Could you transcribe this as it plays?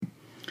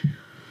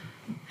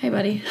Hey,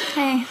 buddy.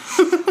 Hey.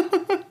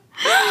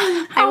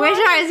 I wish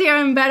I was here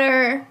in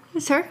better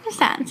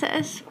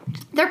circumstances.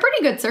 They're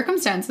pretty good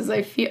circumstances,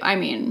 I feel. I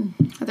mean,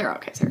 they're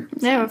okay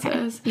circumstances. They're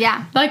okay.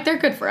 Yeah. Like, they're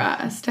good for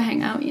us to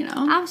hang out, you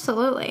know?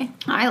 Absolutely.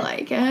 I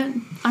like it.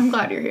 I'm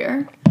glad you're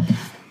here.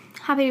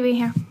 Happy to be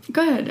here.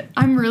 Good.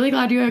 I'm really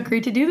glad you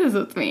agreed to do this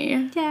with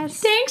me.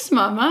 Yes. Thanks,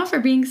 Mama, for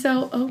being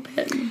so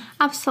open.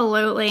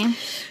 Absolutely.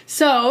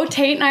 So,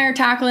 Tate and I are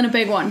tackling a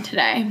big one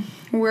today.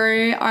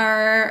 We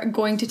are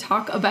going to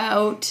talk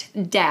about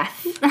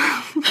death. Don't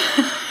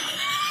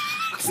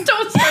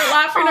start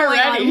laughing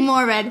already. God,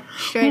 morbid.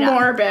 Straight up.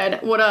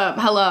 Morbid. What up?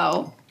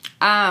 Hello.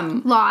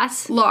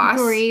 Loss.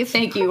 Grief.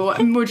 Thank you.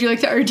 Would you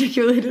like to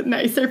articulate it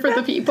nicer for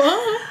the people?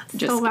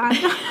 So bad.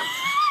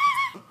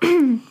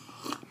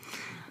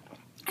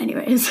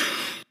 Anyways.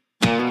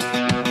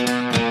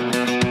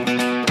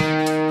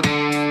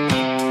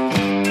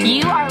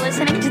 You are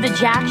listening to The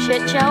Jack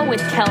Shit Show with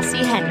Kelsey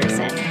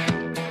Henderson.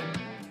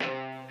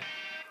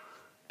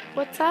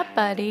 What's up,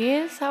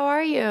 buddies? How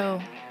are you?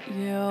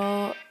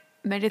 You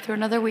made it through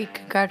another week.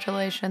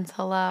 Congratulations.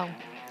 Hello.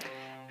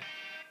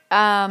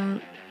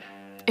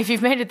 If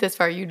you've made it this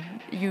far, you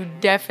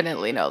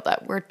definitely know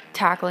that we're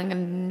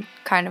tackling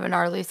kind of a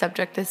gnarly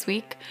subject this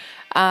week.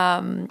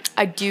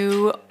 I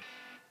do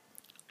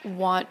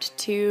want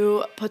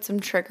to put some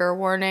trigger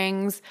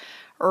warnings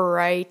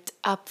right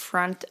up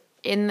front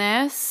in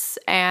this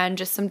and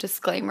just some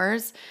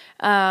disclaimers.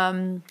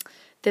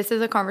 This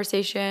is a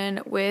conversation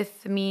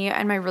with me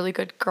and my really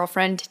good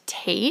girlfriend,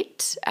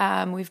 Tate.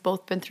 We've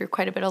both been through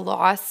quite a bit of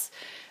loss,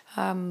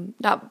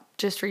 not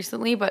just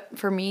recently, but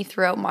for me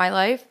throughout my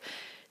life.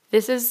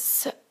 This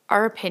is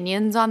our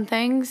opinions on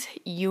things.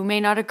 You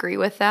may not agree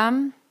with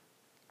them,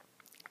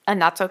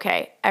 and that's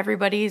okay.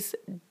 Everybody's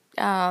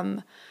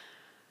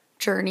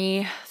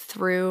journey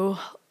through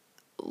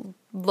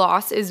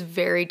loss is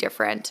very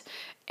different.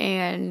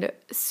 And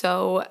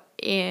so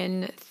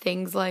in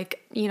things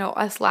like, you know,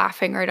 us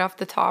laughing right off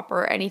the top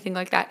or anything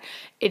like that,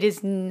 it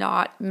is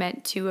not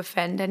meant to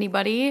offend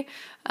anybody.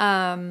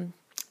 It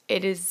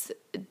is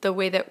the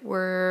way that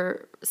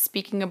we're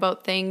speaking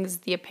about things,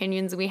 the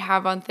opinions we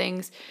have on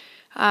things,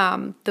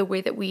 the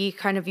way that we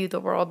kind of view the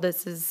world.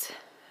 This is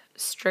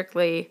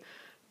strictly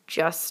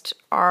just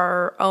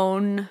our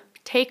own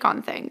take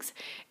on things.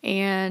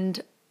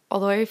 And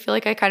although I feel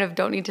like I kind of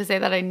don't need to say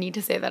that, I need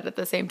to say that at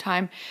the same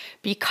time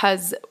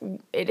because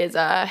it is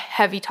a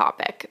heavy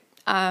topic.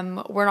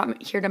 We're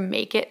not here to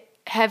make it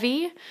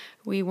heavy.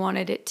 We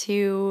wanted it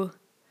to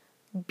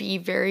be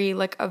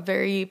a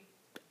very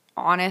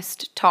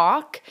honest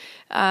talk.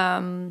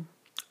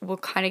 We'll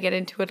kind of get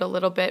into it a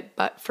little bit,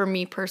 but for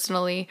me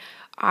personally,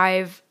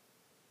 I've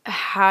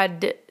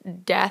had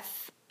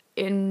death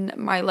in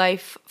my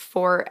life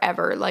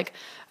forever. Like,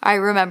 I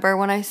remember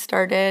when I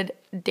started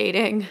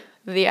dating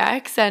the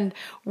ex, and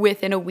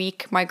within a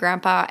week my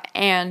grandpa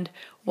and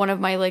one of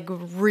my like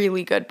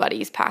really good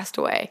buddies passed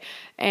away,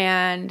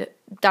 and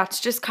that's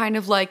just kind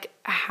of like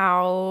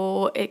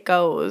how it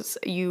goes.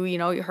 You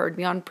know, you heard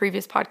me on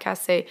previous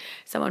podcasts say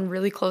someone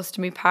really close to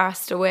me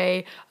passed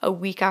away a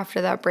week after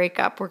that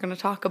breakup. We're going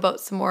to talk about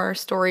some more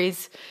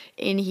stories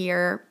in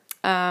here.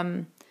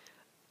 I'm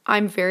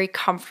very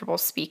comfortable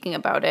speaking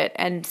about it,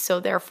 and so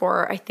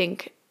therefore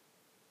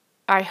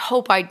I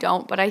hope I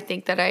don't, but I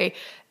think that I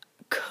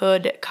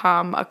could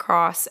come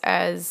across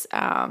as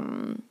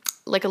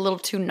like a little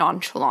too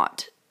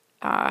nonchalant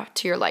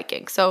to your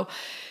liking. So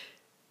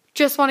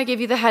just want to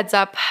give you the heads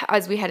up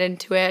as we head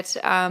into it.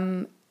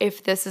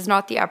 If this is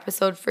not the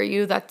episode for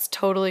you, that's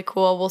totally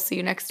cool. We'll see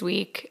you next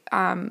week.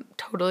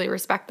 Totally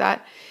respect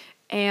that.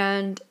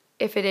 And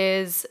if it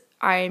is,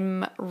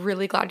 I'm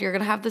really glad you're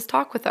going to have this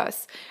talk with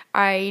us.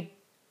 I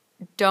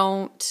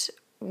don't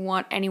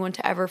want anyone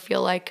to ever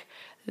feel like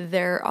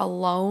they're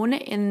alone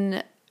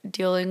in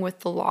dealing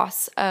with the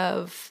loss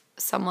of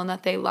someone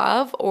that they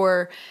love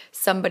or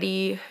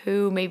somebody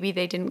who maybe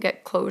they didn't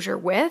get closure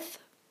with.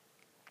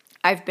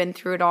 I've been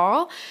through it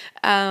all.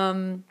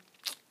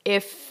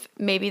 If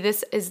maybe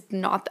this is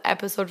not the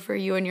episode for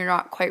you and you're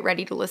not quite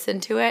ready to listen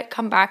to it,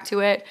 come back to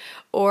it,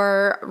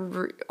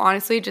 or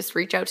honestly, just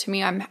reach out to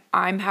me.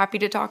 I'm happy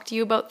to talk to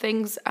you about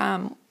things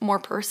more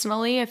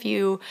personally if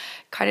you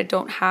kind of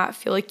don't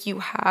feel like you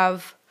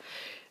have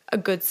a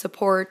good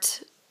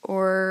support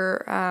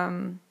or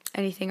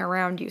anything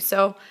around you.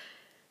 So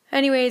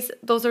anyways,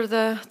 those are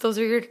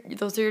your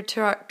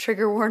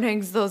trigger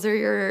warnings. Those are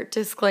your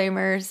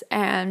disclaimers.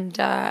 And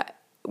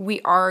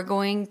we are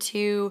going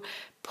to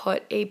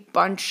put a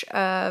bunch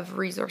of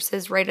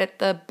resources right at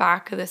the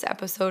back of this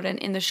episode and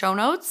in the show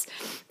notes.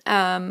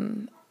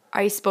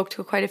 I spoke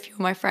to quite a few of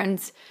my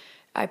friends.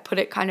 I put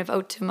it kind of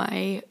out to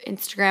my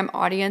Instagram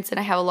audience, and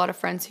I have a lot of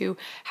friends who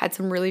had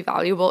some really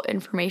valuable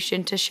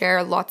information to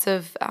share, lots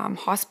of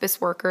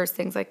hospice workers,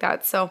 things like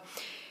that. So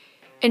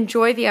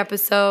enjoy the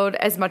episode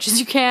as much as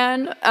you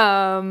can,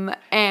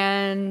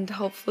 and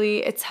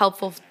hopefully it's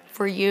helpful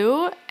for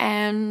you,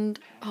 and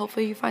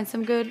hopefully you find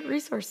some good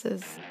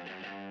resources.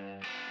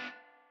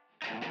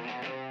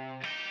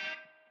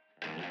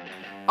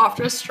 Off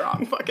to a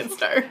strong fucking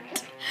start.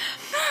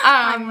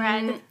 I'm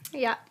red.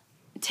 Yeah.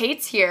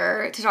 Tate's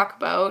here to talk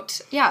about,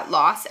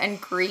 loss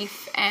and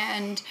grief,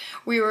 and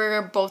we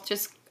were both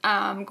just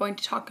going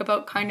to talk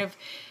about kind of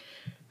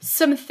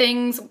some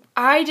things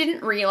I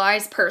didn't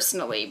realize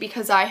personally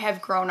because I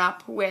have grown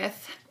up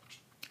with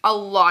a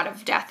lot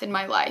of death in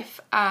my life.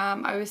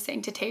 I was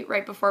saying to Tate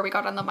right before we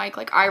got on the mic,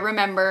 like, I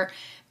remember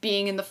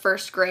being in the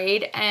first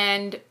grade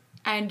and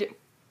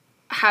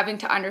having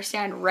to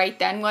understand right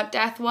then what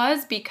death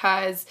was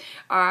because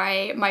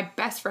my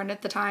best friend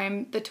at the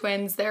time, the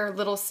twins, their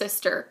little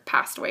sister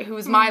passed away, who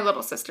was my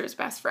little sister's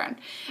best friend.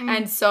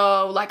 And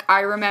so, like, I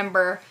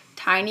remember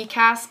tiny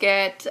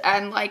casket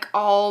and, like,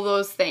 all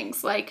those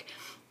things, like,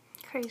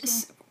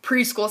 Crazy.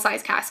 preschool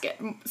size casket.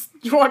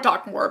 You want to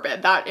talk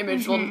morbid? That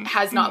image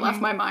has not left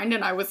my mind,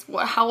 and I was,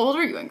 how old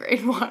are you in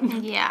grade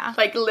 1? Yeah.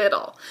 Like,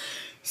 little.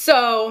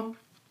 So,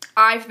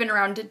 I've been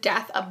around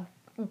death a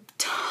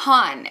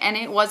ton, and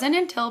it wasn't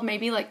until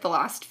maybe like the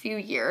last few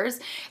years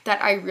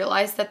that I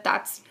realized that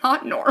that's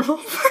not normal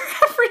for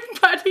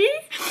everybody.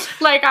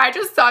 Like, I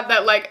just thought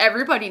that like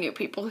everybody knew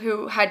people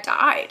who had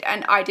died,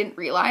 and I didn't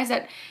realize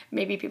that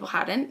maybe people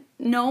hadn't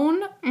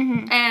known.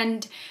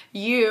 And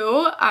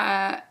you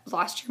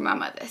lost your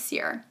mama this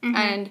year,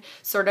 and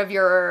sort of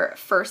your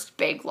first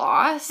big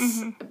loss,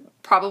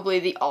 probably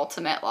the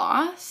ultimate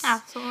loss.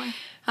 Absolutely.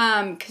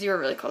 Because you were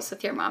really close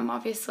with your mom,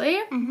 obviously,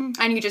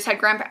 and you just had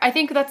grandparents. I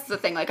think that's the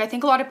thing. Like, I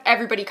think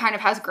everybody kind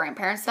of has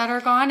grandparents that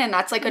are gone, and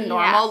that's like a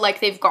normal,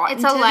 like, they've gotten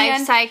It's a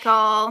life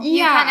cycle. Yeah.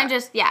 You kind of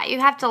just, you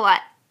have to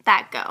let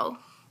that go,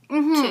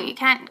 too. You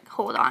can't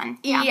hold on.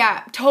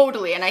 Yeah,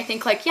 totally. And I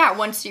think, like,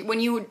 when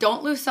you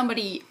don't lose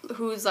somebody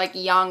who's, like,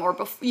 young or,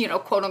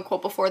 quote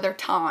unquote, before their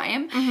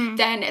time,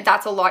 then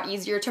that's a lot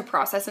easier to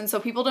process. And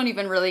so people don't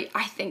even really,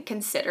 I think,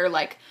 consider,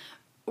 like,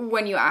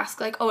 when you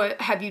ask, like, oh,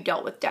 have you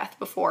dealt with death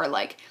before?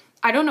 Like,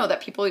 I don't know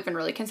that people even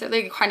really consider,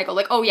 they kind of go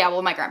like, oh yeah,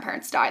 well, my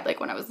grandparents died, like,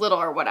 when I was little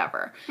or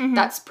whatever.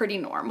 That's pretty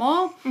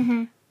normal. But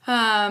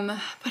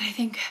I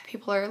think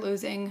people are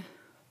losing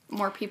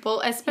more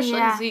people,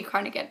 especially as we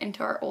kind of get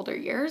into our older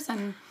years.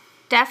 And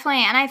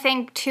definitely. And I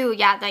think, too,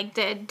 like,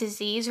 the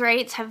disease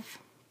rates have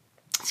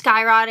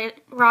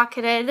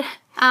skyrocketed.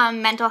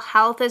 Mental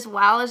health as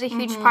well is a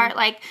huge part.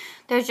 Like,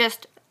 there's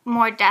just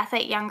more death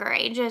at younger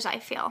ages, I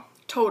feel.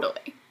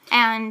 Totally.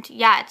 And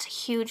it's a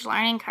huge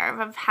learning curve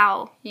of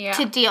how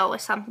to deal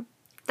with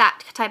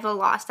that type of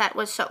loss that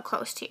was so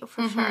close to you,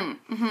 for sure.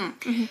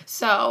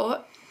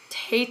 So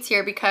Tate's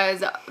here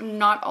because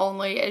not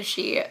only is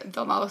she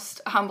the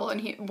most humble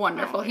and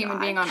wonderful human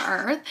being on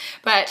earth,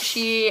 but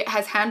she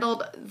has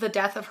handled the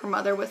death of her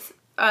mother with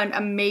an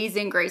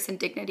amazing grace and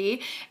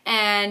dignity.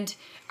 And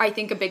I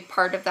think a big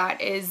part of that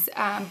is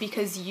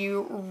because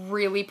you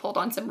really pulled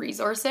on some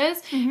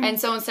resources. And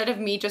so instead of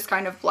me just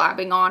kind of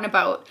blabbing on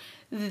about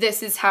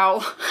this is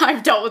how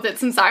I've dealt with it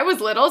since I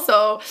was little.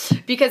 So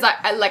because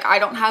I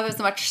don't have as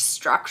much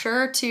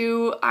structure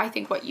to, I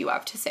think, what you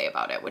have to say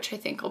about it, which I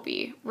think will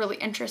be really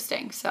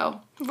interesting.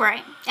 So.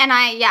 Right. And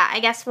I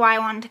guess why I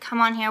wanted to come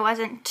on here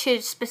wasn't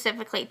to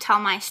specifically tell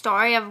my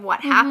story of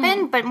what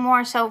happened, but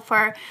more so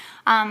for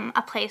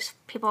a place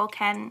people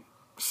can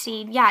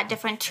see,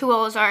 different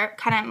tools or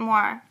kind of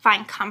more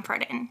find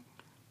comfort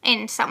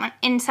in someone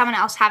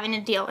else having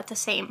to deal with the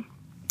same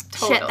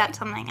shit that's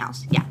something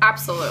else. Yeah.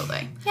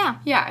 Absolutely. Yeah.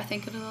 Yeah, I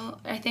think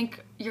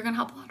you're going to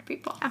help a lot of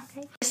people.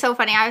 Okay. It's so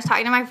funny. I was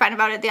talking to my friend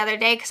about it the other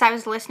day because I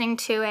was listening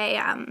to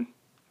a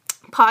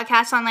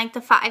podcast on, like,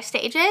 the 5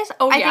 stages.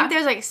 Oh, yeah? I think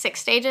there's, like, 6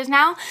 stages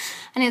now.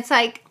 And it's,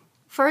 like,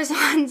 first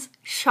one's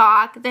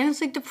shock, then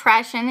it's, like,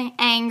 depression,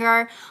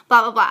 anger,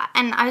 blah, blah, blah.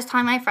 And I was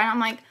telling my friend, I'm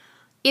like,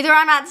 either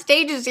I'm at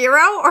stage 0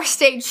 or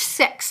stage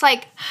 6.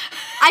 Like,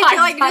 I feel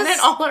like done it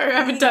all or I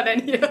haven't done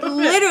any of it.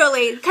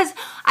 Literally, because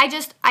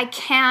I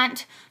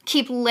can't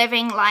keep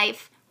living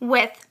life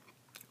with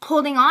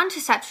holding on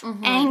to such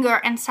anger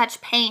and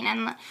such pain.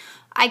 And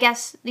I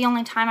guess the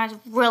only time I was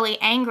really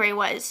angry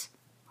was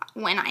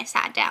when I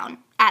sat down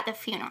at the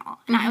funeral.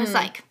 And I was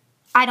like,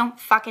 I don't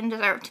fucking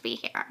deserve to be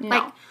here. No.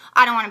 Like,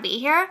 I don't want to be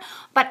here.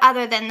 But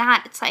other than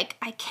that, it's like,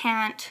 I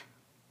can't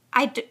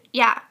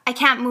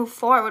move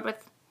forward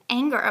with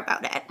anger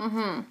about it.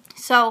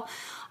 So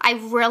I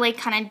really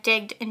kind of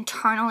digged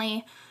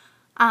internally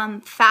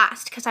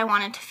fast because I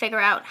wanted to figure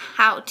out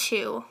how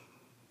to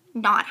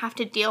not have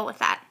to deal with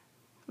that,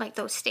 like,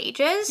 those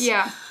stages.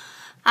 Yeah.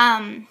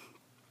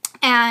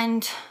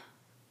 And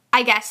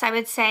I guess I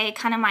would say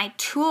kind of my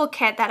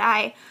toolkit that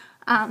I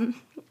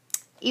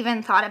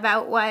even thought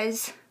about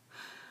was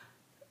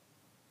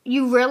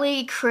you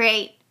really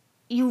create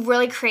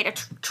a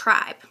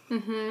tribe.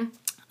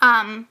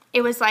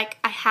 It was like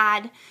I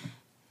had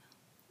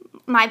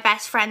my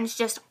best friends,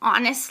 just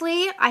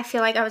honestly, I feel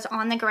like I was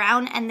on the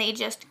ground and they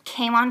just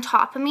came on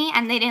top of me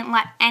and they didn't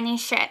let any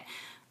shit,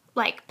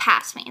 like,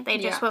 pass me. They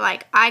just were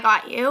like, I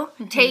got you.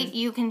 Tate,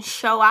 you can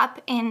show up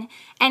in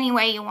any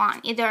way you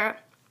want. Either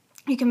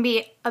you can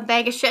be a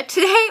bag of shit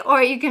today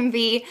or you can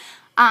be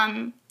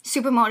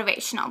super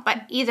motivational.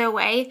 But either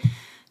way,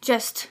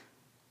 just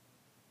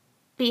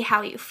be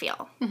how you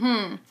feel.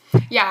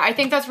 Yeah, I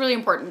think that's really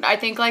important. I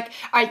think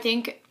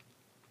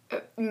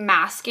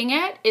masking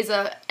it is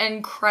a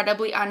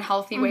incredibly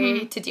unhealthy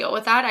way to deal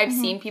with that. I've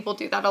seen people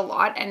do that a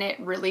lot, and it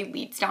really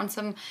leads down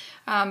some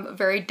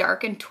very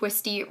dark and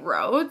twisty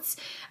roads.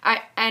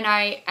 I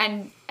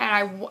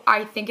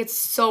think it's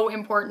so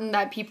important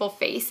that people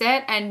face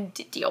it and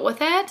deal with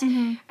it.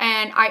 And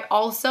I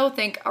also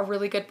think a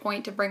really good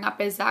point to bring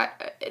up is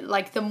that,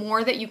 like, the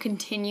more that you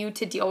continue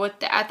to deal with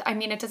death, I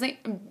mean, it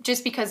doesn't,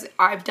 just because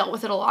I've dealt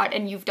with it a lot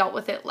and you've dealt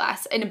with it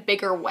less in a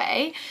bigger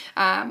way,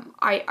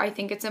 I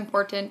think it's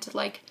important to,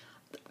 like,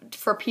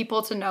 for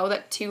people to know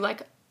that too,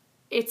 like,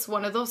 it's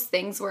one of those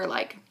things where,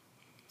 like,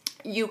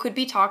 you could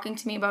be talking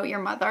to me about your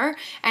mother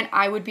and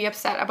I would be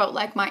upset about,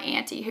 like, my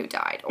auntie who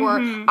died. Or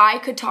I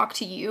could talk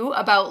to you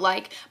about,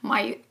 like,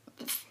 my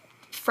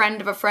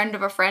friend of a friend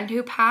of a friend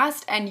who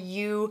passed, and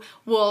you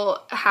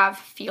will have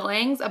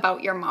feelings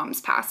about your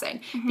mom's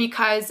passing.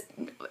 Because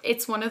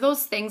it's one of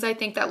those things, I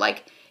think, that,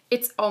 like,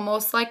 it's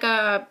almost like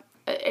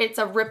it's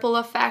a ripple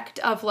effect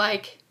of,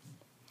 like,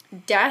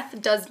 death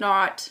does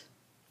not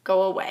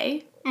go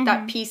away.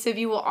 That piece of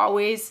you will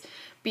always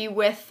be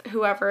with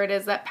whoever it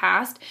is that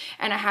passed.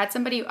 And I had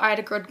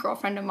a good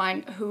girlfriend of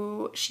mine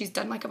who, she's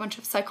done, like, a bunch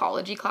of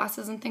psychology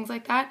classes and things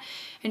like that,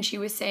 and she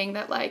was saying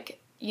that, like,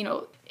 you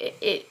know,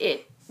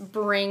 it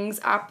brings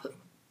up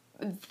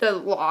the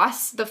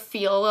loss, the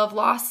feel of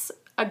loss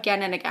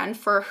again and again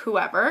for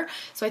whoever.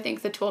 So I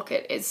think the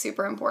toolkit is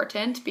super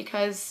important,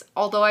 because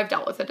although I've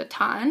dealt with it a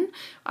ton,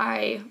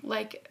 I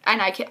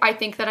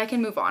think that I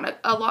can move on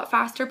a lot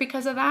faster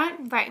because of that.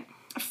 Right.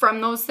 From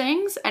those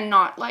things, and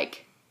not,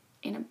 like,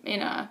 in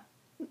a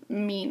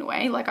mean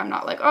way. Like, I'm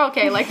not like, oh,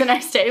 okay, like, the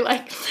next day,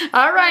 like,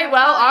 all right,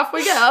 well, off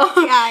we go.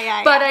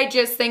 Yeah. But I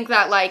just think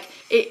that, like,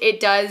 it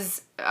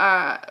does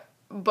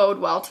bode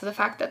well to the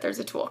fact that there's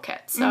a toolkit.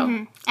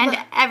 So and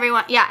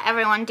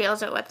everyone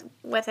deals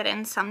with it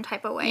in some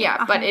type of way. Yeah,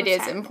 100%. but it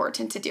is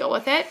important to deal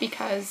with it,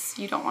 because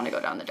you don't want to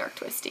go down the dark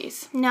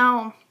twisties.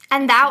 No.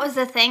 And that was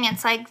the thing.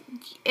 It's like,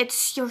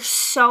 you're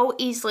so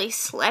easily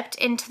slipped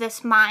into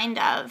this mind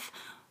of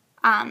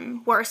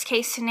worst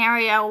case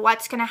scenario,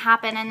 what's going to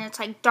happen, and it's,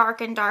 like,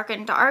 dark and dark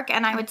and dark.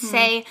 And I would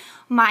say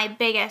my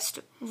biggest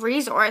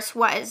resource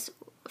was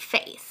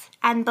faith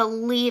and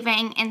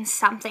believing in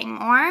something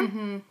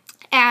more.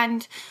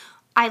 And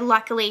I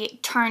luckily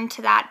turned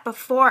to that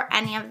before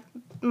any of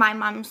my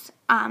mom's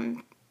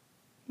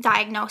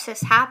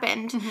diagnosis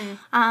happened,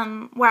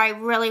 where I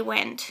really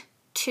went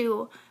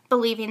to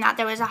believing that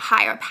there was a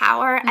higher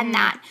power and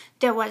that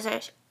there was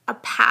a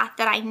path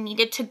that I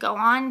needed to go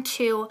on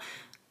to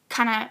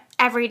kind of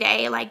every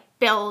day, like,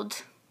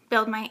 build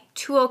my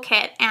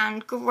toolkit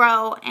and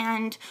grow.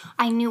 And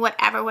I knew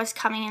whatever was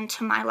coming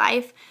into my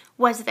life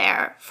was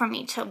there for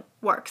me to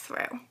work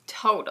through.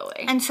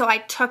 Totally. And so I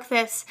took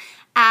this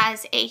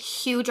as a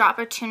huge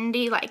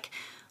opportunity. Like,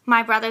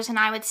 my brothers and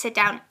I would sit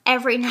down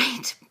every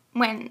night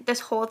when this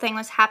whole thing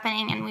was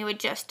happening, and we would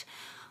just,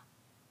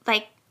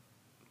 like,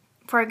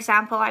 for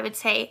example, I would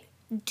say,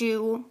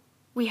 do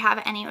we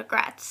have any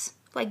regrets?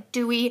 Like,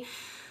 do we...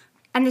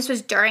 And this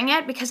was during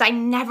it, because I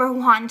never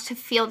wanted to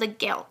feel the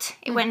guilt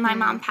when my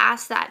mom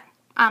passed that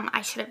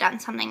I should have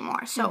done something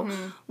more. So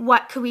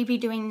what could we be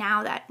doing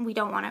now that we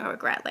don't want to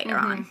regret later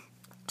on?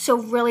 So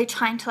really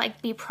trying to,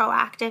 like, be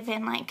proactive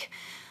in, like,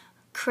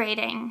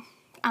 creating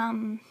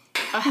a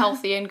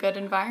healthy and good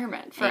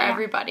environment for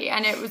everybody.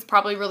 And it was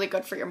probably really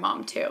good for your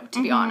mom too,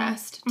 to be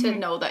honest, to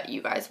know that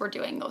you guys were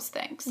doing those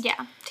things.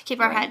 Yeah, to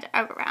keep our head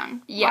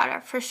around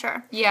water, for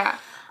sure. Yeah.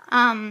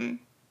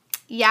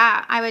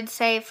 Yeah, I would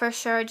say for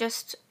sure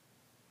just,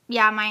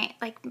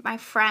 my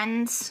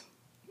friends,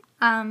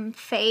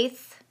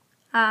 faith,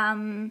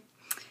 and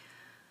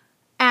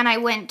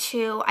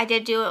I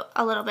did do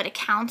a little bit of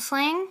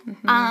counseling.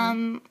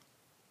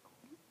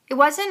 It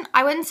wasn't,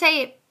 I wouldn't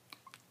say it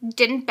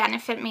didn't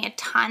benefit me a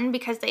ton,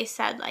 because they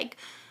said, like,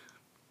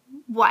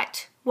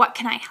 what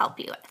can I help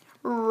you with?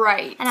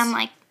 Right. And I'm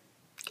like,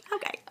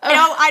 okay.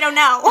 I don't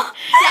know.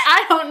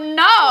 I don't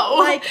know.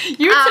 Like,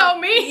 you tell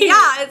me.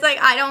 Yeah, it's like,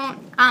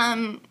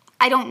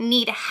 I don't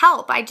need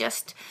help. I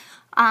just,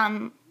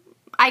 I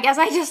guess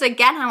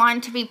I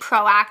wanted to be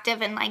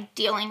proactive in, like,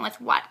 dealing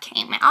with what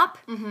came up.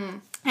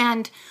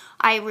 And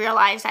I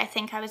realized I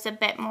think I was a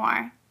bit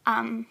more,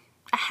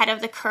 ahead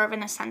of the curve in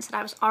the sense that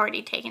I was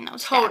already taking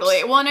those steps.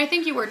 Totally. Well, and I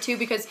think you were too,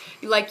 because,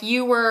 like,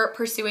 you were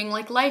pursuing,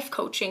 like, life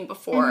coaching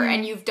before,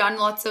 and you've done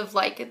lots of,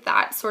 like,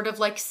 that sort of,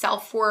 like,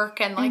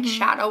 self-work and, like,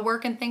 shadow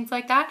work and things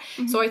like that.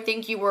 So I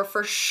think you were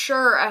for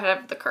sure ahead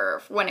of the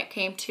curve when it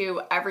came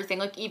to everything.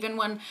 Like, even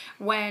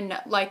when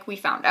like, we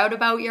found out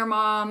about your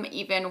mom,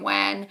 even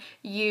when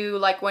you,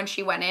 like, when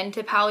she went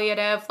into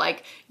palliative,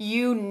 like,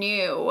 you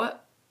knew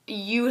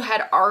you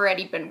had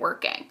already been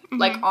working,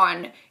 like,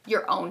 on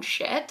your own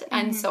shit.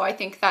 And so I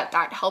think that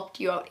helped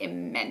you out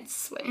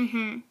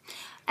immensely.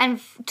 And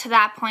to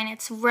that point,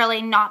 it's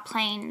really not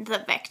playing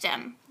the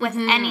victim with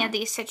any of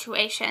these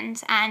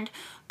situations, and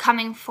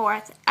coming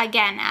forth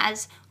again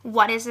as,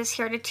 what is this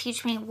here to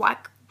teach me?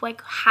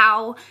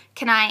 How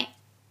can I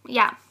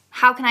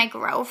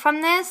grow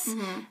from this?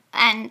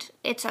 And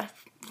it's a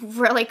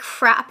really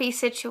crappy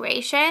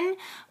situation,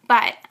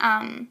 but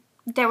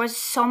there was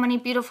so many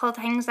beautiful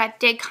things that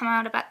did come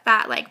out about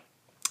that. Like,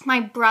 my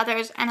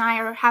brothers and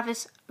I have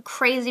this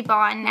crazy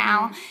bond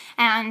now,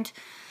 and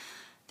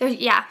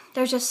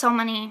there's just so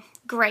many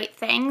great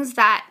things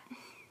that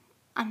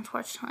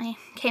unfortunately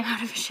came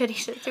out of a shitty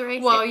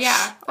situation. Well,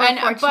 yeah,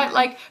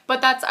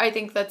 but that's, I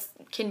think that's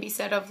can be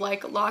said of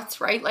like lots,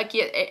 right? Like,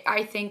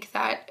 I think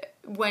that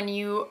when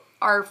you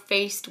are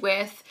faced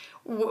with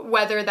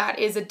whether that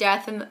is a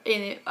death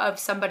of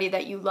somebody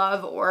that you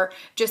love or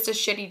just a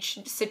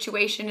shitty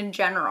situation in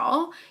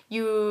general,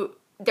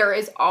 there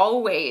is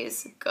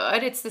always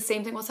good. It's the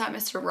same thing. What's that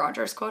Mr.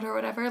 Rogers quote or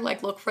whatever?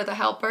 Like, look for the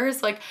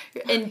helpers. Like,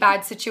 in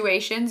bad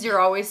situations, you're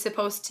always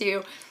supposed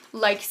to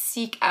like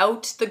seek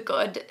out the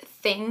good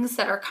things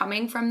that are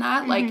coming from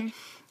that.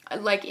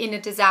 Like in a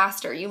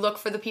disaster, you look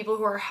for the people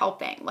who are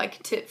helping,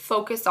 like to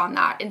focus on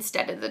that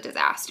instead of the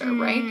disaster,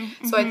 right?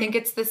 So I think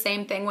it's the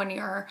same thing when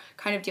you're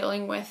kind of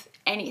dealing with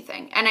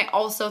anything. And I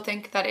also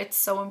think that it's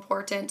so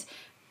important,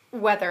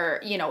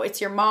 whether, you know,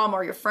 it's your mom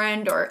or your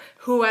friend or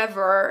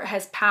whoever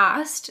has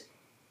passed,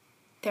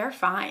 they're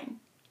fine.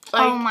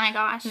 Like, oh my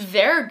gosh.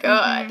 They're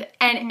good.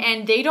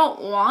 And they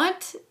don't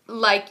want,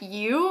 like,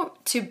 you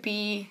to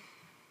be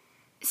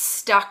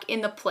stuck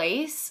in the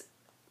place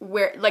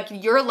where, like,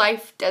 your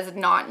life does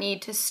not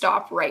need to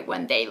stop right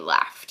when they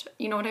left.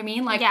 You know what I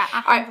mean? Like, yeah,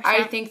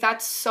 I think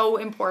that's so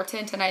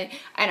important, and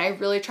I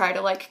really try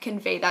to like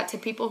convey that to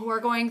people who are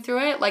going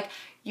through it. Like,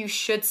 you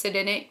should sit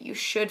in it, you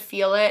should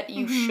feel it,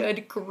 you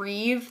should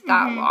grieve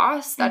that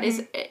loss. That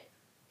is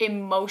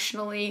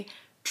emotionally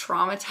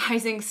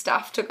traumatizing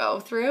stuff to go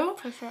through.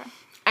 For sure.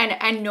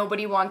 And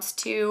nobody wants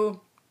to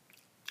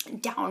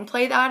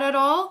downplay that at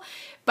all.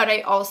 But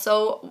I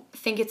also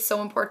think it's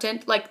so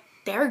important, like,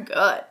 they're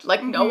good.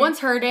 Like, no one's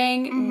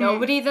hurting.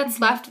 Nobody that's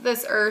left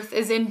this earth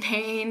is in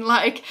pain.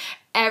 Like,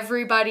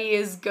 everybody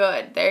is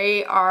good.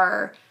 They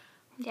are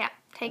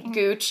taking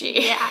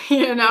Gucci. Yeah.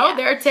 You know,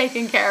 they're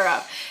taken care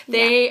of.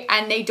 They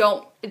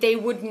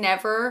would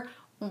never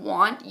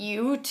want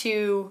you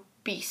to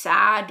be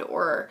sad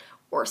or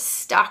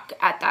stuck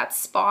at that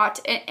spot.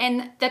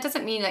 And that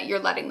doesn't mean that you're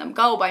letting them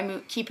go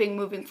by keeping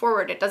moving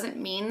forward. It doesn't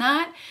mean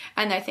that.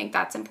 And I think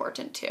that's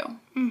important too.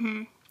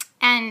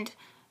 And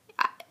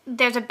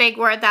there's a big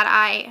word that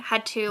I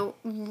had to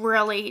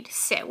really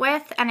sit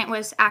with, and it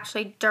was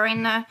actually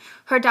during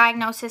her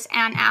diagnosis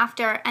and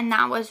after, and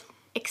that was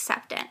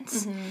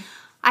acceptance.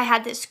 I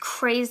had this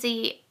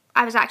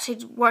I was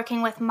actually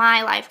working with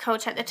my life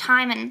coach at the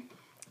time, and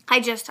I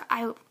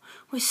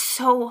was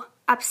so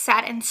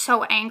upset and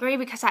so angry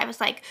because I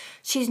was like,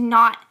 she's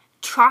not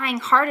trying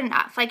hard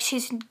enough. Like,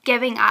 she's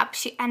giving up,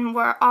 and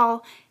we're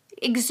all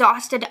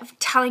exhausted of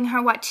telling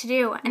her what to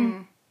do.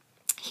 And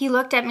he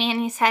looked at me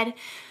and he said,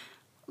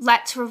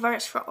 let's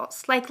reverse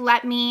roles. Like,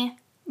 let me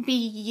be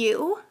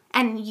you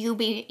and you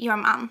be your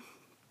mom.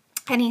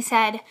 And he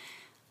said,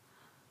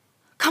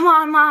 come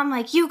on, Mom,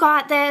 like, you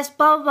got this,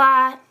 blah,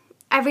 blah,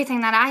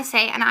 everything that I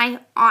say. And I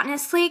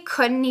honestly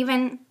I didn't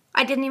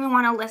even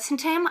want to listen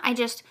to him. I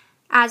just,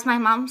 as my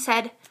mom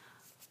said,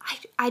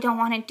 I don't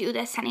want to do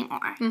this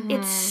anymore.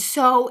 It's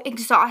so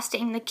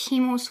exhausting. The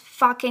chemo's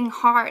fucking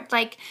hard.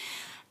 Like,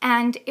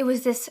 and it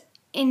was this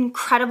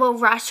incredible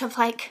rush of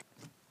like,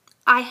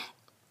 I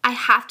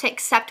have to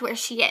accept where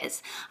she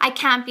is. I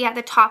can't be at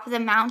the top of the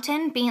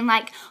mountain being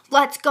like,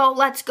 let's go,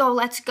 let's go,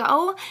 let's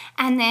go.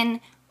 And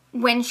then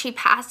when she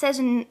passes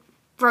and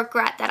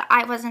regret that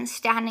I wasn't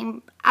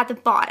standing at the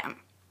bottom,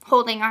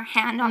 holding her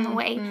hand on the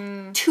way,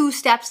 2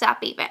 steps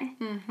up even.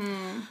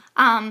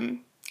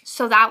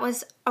 So that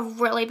was a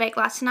really big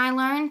lesson I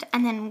learned.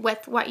 And then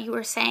with what you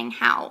were saying,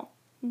 how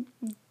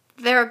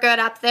they're good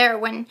up there,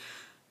 when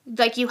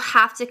like you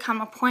have to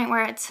come a point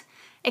where it's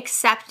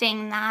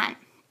accepting that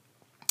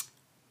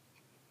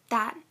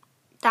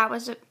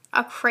was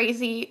a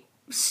crazy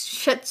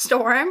shit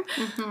storm.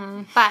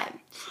 But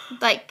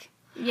like,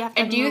 you have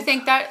to do you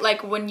think that,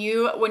 like, when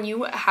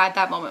you had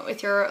that moment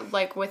with your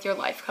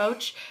life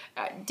coach,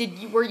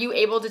 were you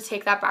able to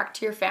take that back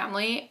to your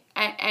family,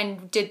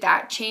 and did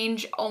that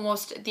change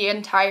almost the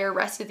entire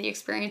rest of the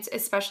experience,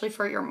 especially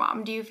for your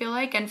mom, do you feel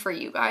like, and for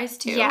you guys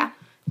too? Yeah.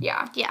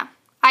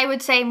 I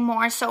would say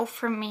more so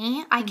for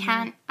me. I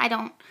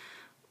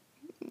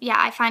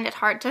find it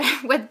hard to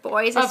with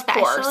boys,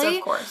 especially.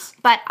 Of course.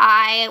 But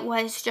I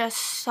was just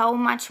so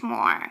much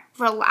more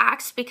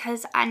relaxed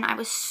and I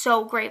was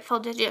so grateful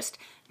to just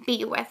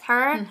be with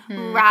her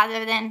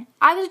rather than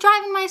I was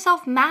driving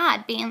myself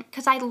mad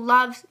because I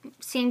love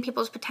seeing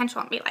people's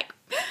potential and be like,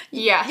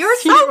 yes, you're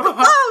so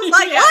close.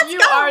 Like, let's you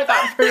go. are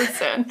that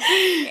person.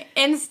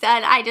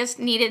 Instead, I just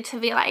needed to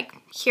be like,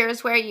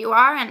 here's where you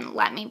are and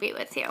let me be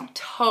with you.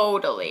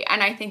 Totally.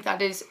 And I think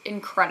that is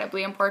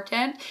incredibly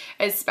important,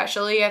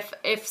 especially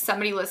if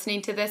somebody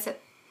listening to this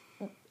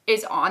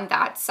is on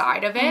that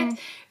side of it,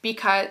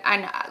 because,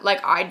 and like,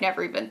 I'd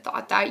never even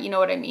thought that, you know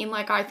what I mean?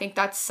 Like, I think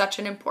that's such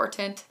an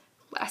important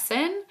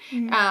lesson.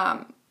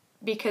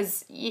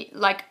 because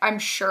like I'm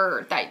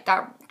sure that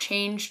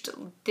changed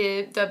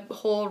the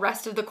whole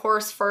rest of the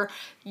course for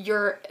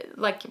your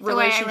like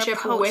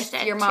relationship with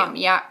your mom.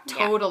 Too. Yeah,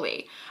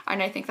 totally. Yeah.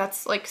 And I think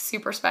that's like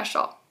super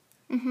special.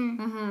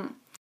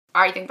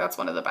 I think that's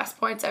one of the best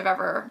points I've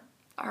ever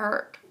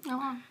heard.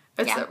 Oh,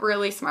 it's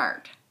really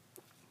smart.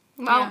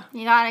 Well,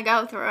 you gotta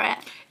go through it.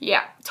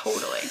 Yeah,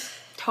 totally.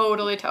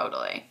 Totally.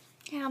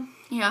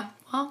 Yeah.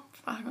 Well,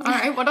 all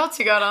right. What else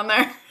you got on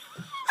there?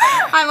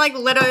 I'm like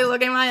literally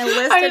looking at my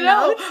list. I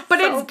know, but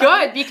so it's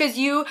good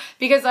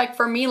because like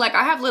for me, like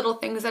I have little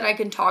things that I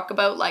can talk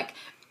about, like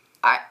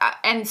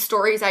and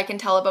stories I can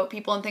tell about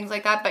people and things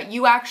like that. But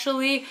you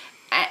actually,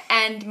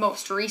 and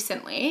most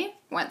recently,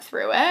 went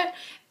through it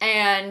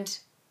and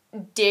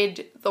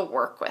did the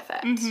work with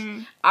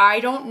it.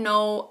 I don't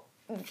know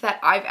that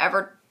I've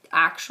ever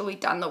actually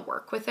done the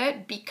work with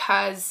it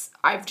because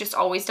I've just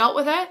always dealt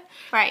with it.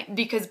 Right.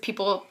 Because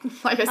people,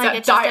 like I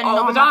said, die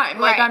all the time.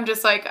 Like, I'm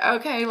just like,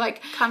 okay,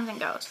 like... Comes and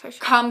goes, for sure.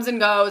 Comes and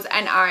goes.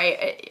 And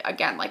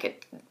again,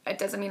 like, it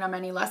doesn't mean I'm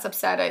any less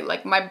upset.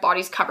 Like, my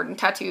body's covered in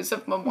tattoos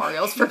of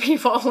memorials for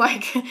people,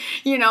 like,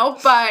 you know,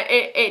 but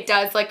it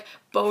does, like,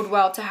 bode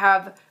well to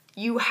have...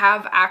 You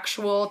have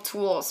actual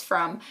tools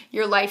from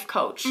your life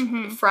coach,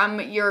 from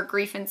your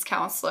grievance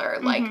counselor,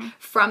 like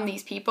from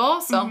these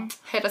people. So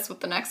hit us with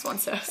the next one,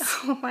 sis.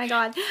 Oh my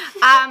God.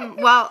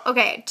 Well,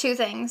 okay, two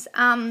things.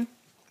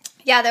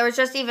 There was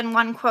just even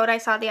one quote I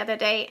saw the other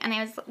day, and it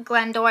was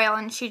Glenn Doyle,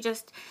 and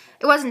it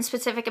wasn't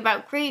specific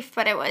about grief,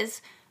 but it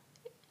was,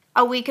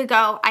 a week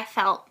ago I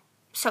felt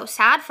so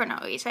sad for no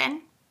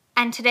reason,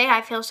 and today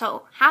I feel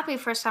so happy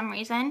for some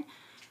reason.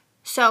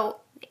 So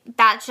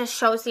that just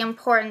shows the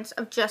importance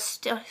of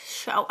just to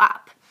show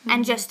up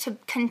and just to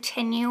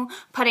continue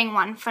putting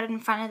one foot in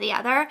front of the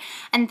other.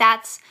 And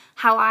that's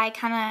how I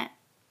kind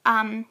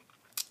of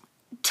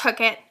took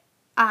it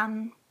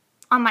on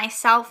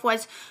myself,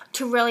 was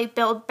to really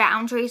build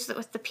boundaries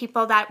with the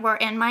people that were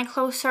in my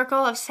close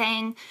circle, of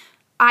saying,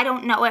 I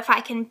don't know if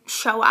I can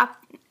show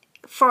up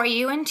for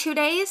you in 2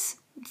 days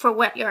for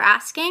what you're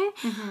asking,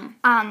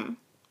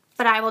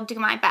 but I will do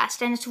my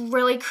best. And it's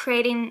really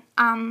creating...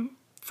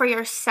 for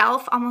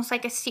yourself, almost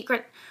like a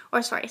secret,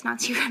 or sorry, it's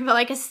not secret, but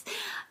like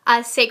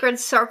a sacred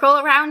circle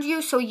around you,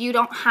 so you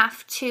don't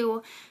have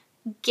to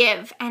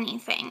give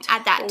anything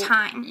at that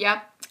time.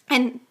 Yep.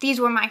 And these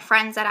were my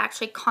friends that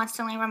actually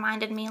constantly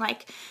reminded me,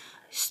 like,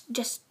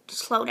 just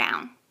slow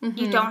down.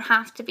 You don't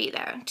have to be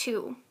there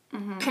to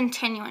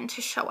continue and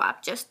to show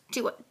up. Just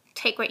do it.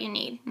 Take what you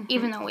need,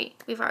 even though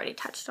we've already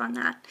touched on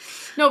that.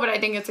 No, but I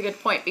think it's a good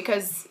point,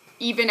 because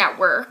even at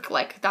work,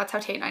 like, that's how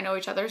Tate and I know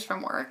each other's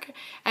from work.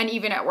 And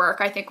even at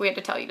work, I think we had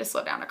to tell you to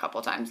slow down a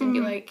couple times and be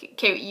like,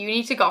 okay, you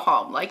need to go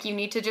home. Like, you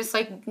need to just,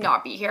 like,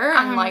 not be here.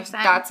 And, 100%. Like,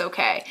 that's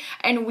okay.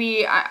 And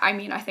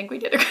I think we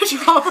did a good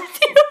job with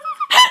you.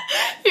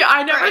 Yeah,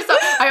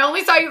 I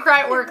only saw you cry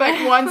at work,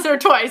 like, once or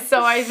twice.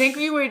 So I think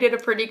we did a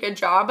pretty good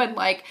job. And,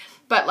 like,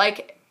 but,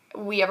 like,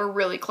 we have a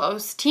really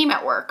close team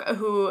at work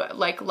who,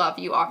 like, love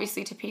you,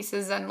 obviously, to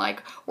pieces. And,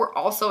 like, we're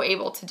also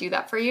able to do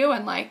that for you.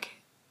 And, like...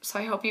 So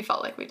I hope you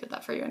felt like we did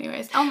that for you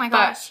anyways. Oh my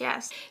gosh,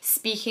 yes.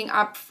 Speaking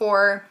up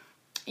for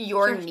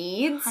your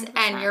needs 100%.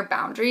 And your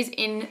boundaries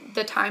in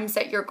the times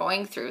that you're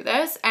going through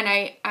this. And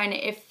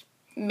if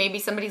maybe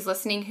somebody's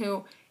listening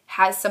who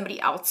has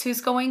somebody else who's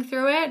going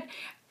through it,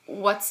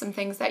 what's some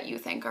things that you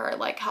think are,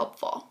 like,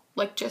 helpful?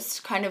 Like,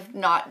 just kind of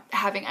not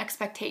having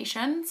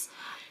expectations?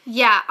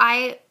 Yeah,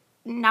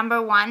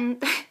 number one,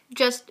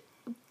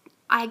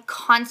 I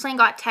constantly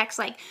got texts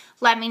like,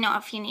 let me know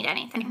if you need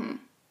anything.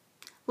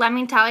 Let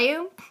me tell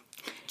you,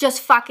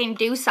 just fucking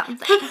do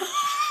something.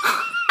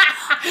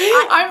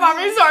 I'm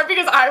always sorry,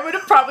 because I would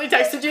have probably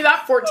texted you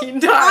that 14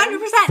 times.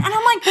 100%. And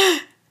I'm like,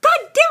 God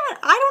damn it,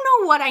 I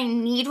don't know what I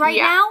need right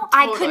now.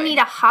 Totally. I could need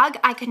a hug.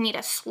 I could need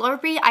a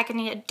Slurpee. I could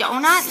need a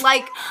donut.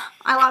 Like,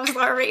 I love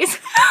Slurpees.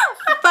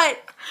 But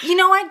you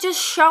know what?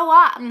 Just show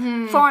up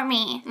for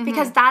me,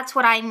 because that's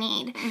what I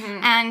need.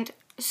 And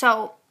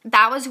so...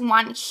 that was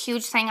one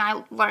huge thing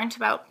I learned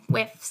about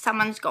with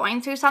someone's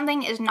going through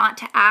something, is not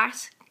to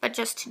ask, but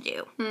just to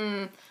do.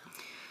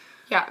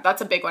 Yeah,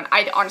 that's a big one.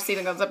 I honestly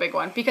think that's a big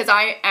one, because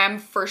I am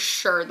for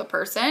sure the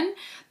person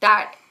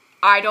that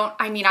I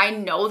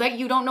know that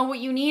you don't know what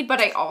you need, but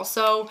I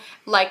also,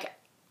 like,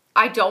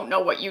 I don't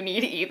know what you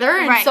need either.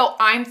 And so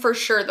I'm for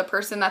sure the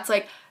person that's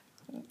like,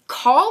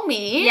 call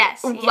me.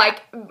 Yes.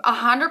 Like,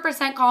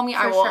 100% call me.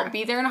 I will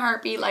be there in a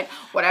heartbeat. Like,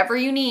 whatever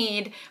you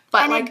need.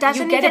 But, and like,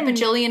 you get a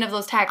bajillion of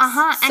those texts.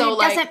 So,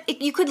 and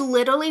you could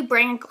literally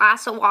bring a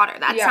glass of water.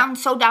 That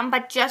sounds so dumb,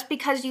 but just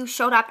because you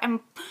showed up and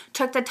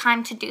took the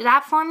time to do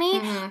that for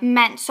me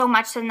meant so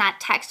much in that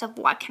text of,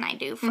 what can I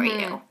do for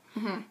you?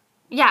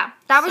 Yeah,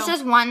 that was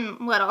just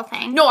one little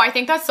thing. No, I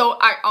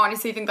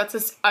honestly think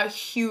that's a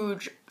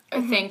huge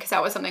thing, because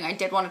that was something I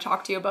did want to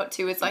talk to you about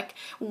too, is like,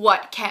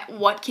 what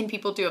can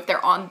people do if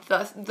they're on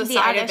the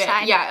side of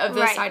it? Yeah, of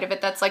the side of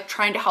it that's, like,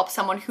 trying to help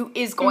someone who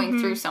is going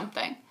through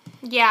something.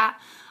 Yeah.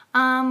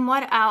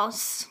 What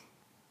else?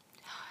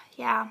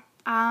 Yeah.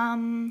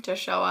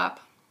 Just show up.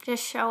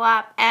 Just show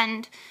up.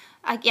 And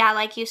yeah,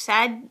 like you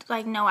said,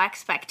 like no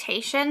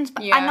expectations.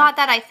 But Yeah. not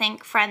that I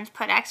think friends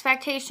put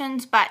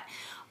expectations, but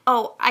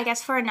I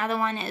guess for another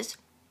one is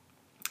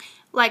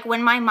like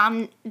when my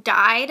mom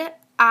died,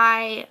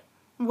 I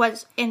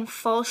was in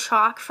full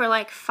shock for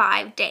like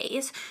 5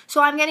 days.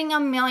 So I'm getting a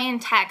million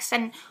texts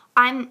and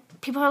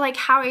people are like,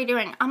 how are you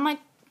doing? I'm like,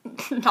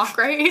 Not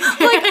great. like,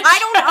 I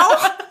don't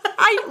know.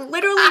 I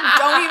literally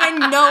don't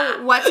even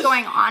know what's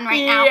going on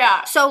right now.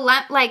 Yeah. So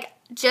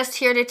just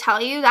here to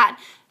tell you that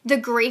the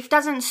grief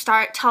doesn't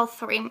start till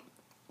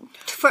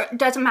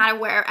doesn't matter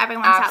where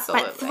everyone's at,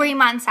 but Absolutely. 3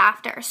 months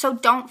after. So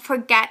don't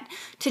forget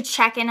to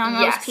check in on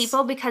those Yes.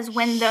 people, because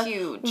when the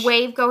Huge.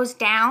 wave goes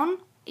down,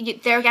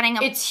 they're getting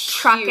a It's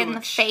truck in the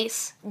huge.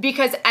 face.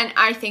 Because, and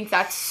I think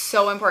that's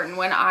so important.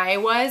 When I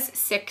was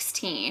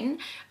 16,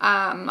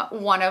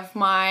 one of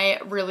my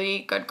really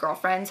good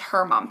girlfriends,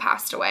 her mom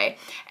passed away.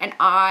 And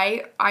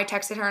I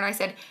texted her and I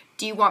said,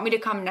 do you want me to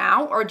come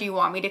now or do you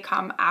want me to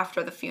come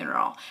after the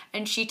funeral?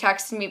 And she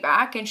texted me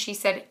back and she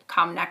said,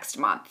 come next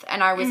month.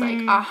 And I was like,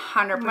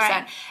 100%.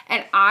 Right.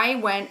 And I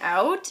went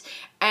out,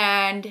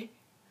 and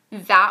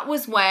that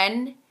was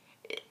when...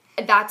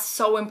 That's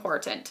so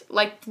important.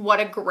 Like, what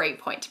a great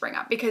point to bring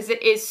up, because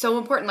it is so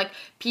important. Like,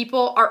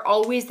 people are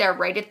always there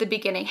right at the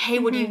beginning. Hey,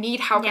 what do you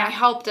need? How can I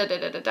help? Da, da,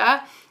 da, da,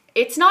 da.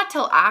 It's not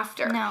till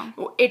after.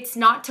 No. It's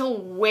not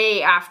till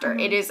way after.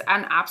 It is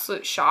an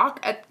absolute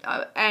shock.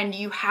 And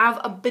you have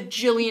a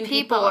bajillion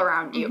people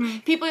around you.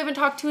 People you haven't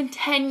talked to in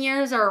 10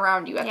 years are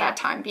around you at that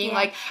time, being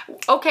like,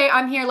 okay,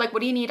 I'm here. Like, what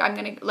do you need? I'm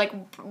going to, like,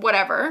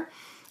 whatever.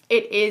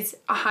 It is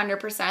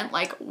 100%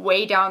 like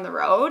way down the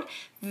road.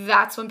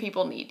 That's when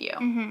people need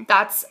you.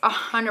 That's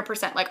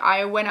 100%. Like,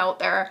 I went out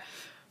there,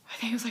 I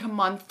think it was like a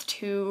month,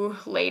 2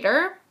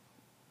 later,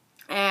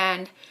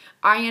 and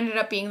I ended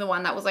up being the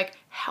one that was like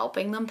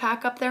helping them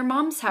pack up their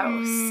mom's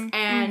house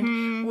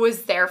and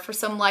was there for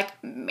some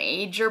like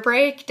major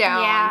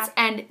breakdowns.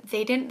 And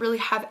they didn't really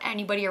have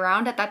anybody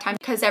around at that time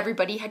because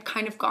everybody had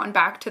kind of gone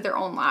back to their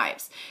own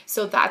lives.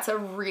 So that's a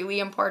really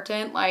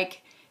important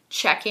like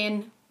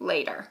check-in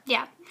later.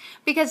 Yeah,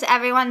 because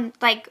everyone,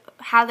 like,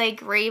 how they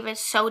grieve is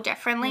so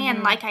differently.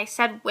 And like I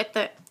said, with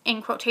the,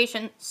 in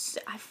quotations,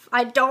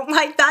 I don't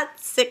like that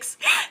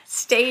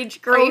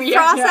 6-stage grief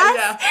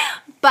process.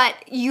 But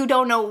you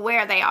don't know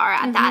where they are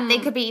at that. They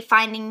could be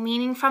finding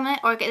meaning from it,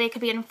 or they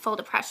could be in full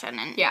depression.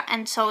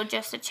 And so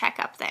just a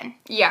checkup then.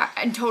 Yeah,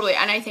 and totally.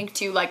 And I think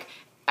too, like,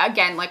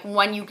 again, like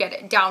when you get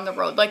it down the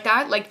road like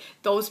that, like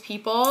those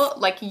people,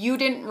 like you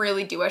didn't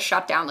really do a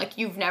shutdown. Like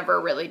you've never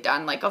really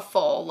done like a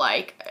full,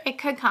 like. It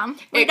could come.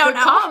 We don't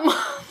know.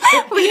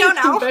 We don't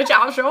know. Bitch,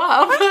 I'll show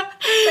up.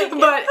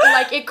 But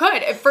like it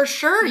could. For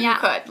sure you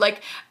could.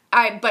 Like,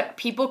 but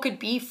people could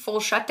be full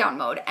shutdown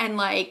mode and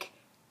like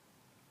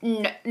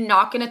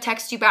not gonna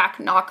text you back,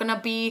 not gonna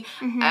be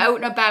out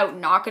and about,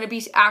 not gonna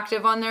be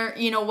active on their,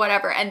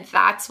 whatever. And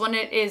that's when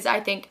it is,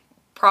 I think,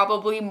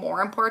 probably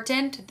more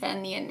important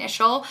than the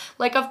initial.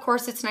 Like, of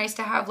course, it's nice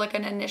to have like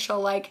an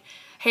initial like,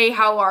 hey,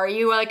 how are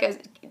you? Like, is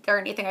there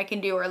anything I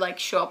can do? Or like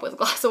show up with a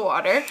glass of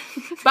water.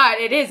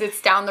 But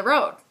it's down the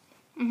road.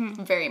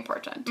 Very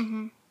important.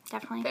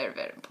 Definitely. Very,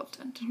 very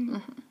important.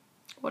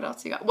 What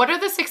else you got? What are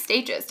the 6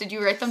 stages? Did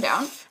you write them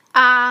down?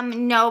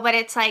 No, but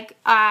it's like,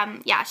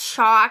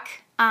 shock,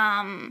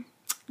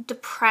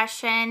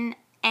 depression,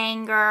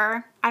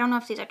 anger. I don't know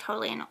if these are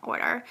totally in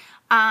order.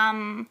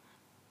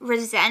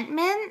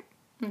 Resentment.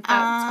 That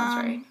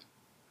sounds right.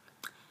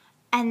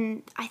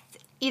 And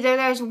either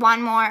there's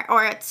one more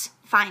or it's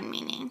find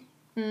meaning.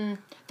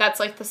 That's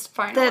like the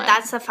final end.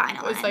 That's the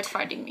final It's end. like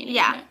finding meaning.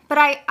 Yeah. In it. But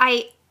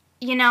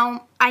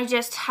I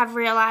just have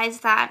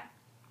realized that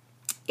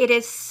it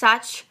is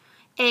such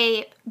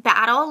a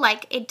battle.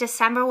 Like,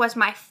 December was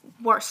my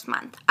worst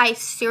month. I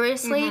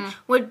seriously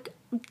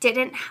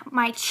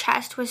my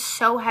chest was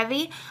so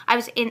heavy.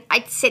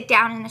 I'd sit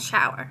down in the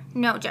shower.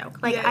 No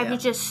joke. Like, I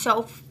was just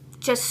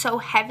so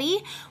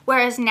heavy.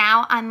 Whereas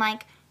now I'm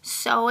like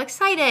so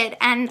excited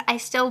and I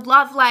still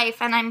love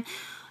life and I'm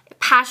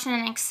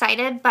passionate and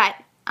excited, but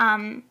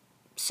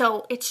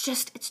so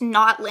it's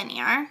not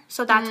linear.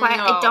 So that's why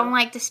I don't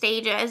like the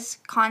stages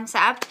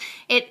concept.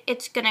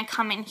 It's gonna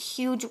come in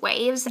huge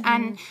waves.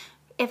 And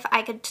if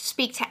I could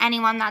speak to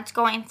anyone that's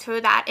going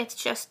through that, it's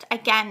just,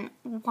 again,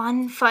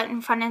 one foot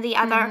in front of the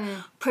other.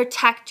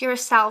 Protect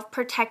yourself,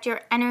 protect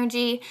your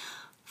energy,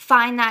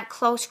 find that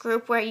close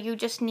group where you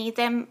just need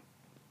them.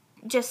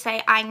 Just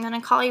say, I'm going to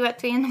call you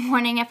at 3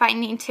 a.m. if I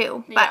need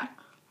to. But,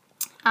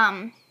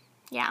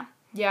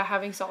 Yeah,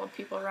 having solid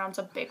people around is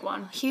a big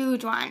one.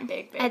 Huge one.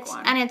 Big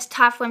one. And it's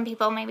tough when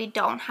people maybe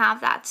don't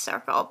have that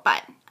circle.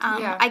 But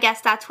I guess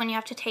that's when you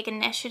have to take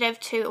initiative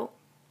to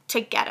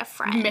get a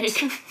friend.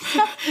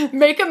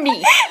 Make a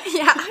me.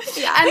 Yeah.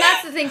 And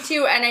that's the thing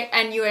too. And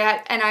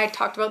I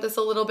talked about this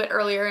a little bit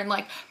earlier. And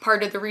like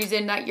part of the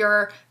reason that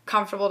you're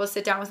comfortable to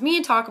sit down with me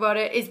and talk about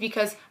it is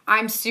because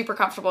I'm super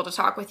comfortable to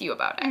talk with you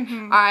about it.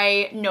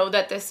 I know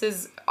that this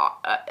is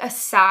a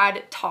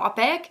sad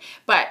topic,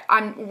 but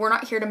we're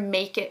not here to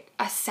make it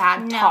a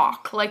sad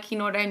talk. Like, you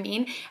know what I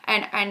mean?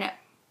 And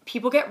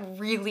people get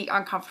really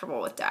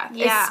uncomfortable with death.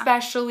 Yeah.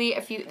 Especially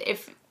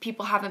if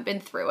people haven't been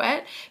through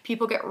it.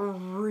 People get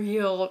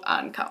real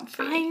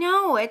uncomfy. I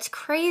know, it's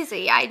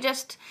crazy.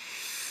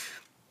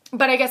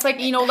 But I guess, like,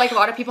 you know, like, a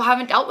lot of people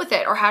haven't dealt with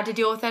it or had to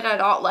deal with it at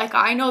all. Like,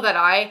 I know that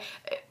I,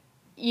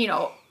 you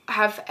know,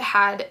 have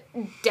had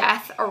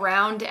death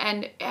around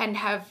and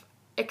have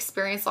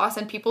experienced loss,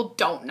 and people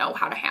don't know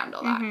how to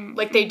handle that.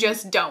 Like, they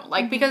just don't.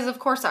 Like, because, of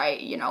course, I,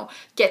 you know,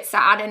 get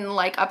sad and,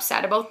 like,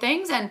 upset about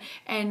things,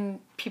 and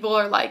people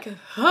are like,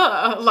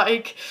 huh,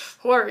 like,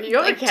 are you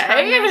Like, okay? turn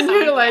And yourself,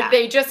 you're like, yeah.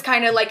 they just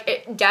kind of,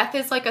 like, death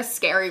is, like, a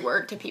scary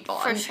word to people.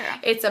 For and sure.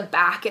 It's a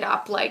back it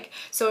up, like,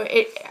 so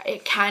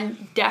it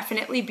can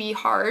definitely be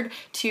hard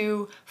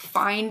to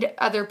find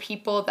other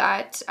people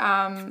that,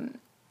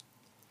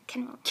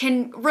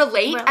 can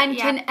relate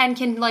and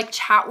can like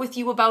chat with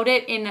you about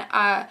it in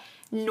a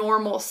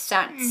normal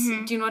sense.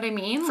 Do you know what I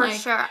mean? For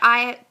like, sure.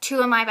 Two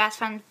of my best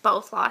friends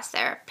both lost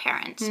their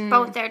parents,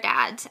 both their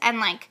dads, and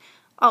like,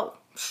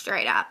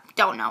 straight up,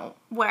 don't know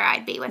where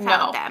I'd be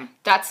without them.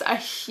 That's a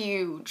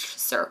huge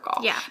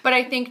circle. Yeah. But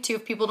I think too,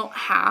 if people don't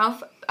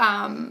have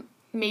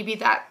maybe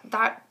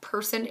that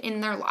person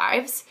in their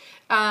lives,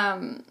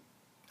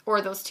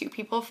 or those two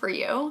people for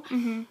you,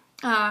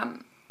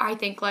 I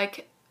think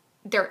like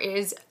there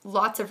is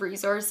lots of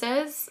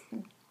resources.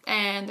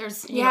 And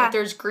there's, you know,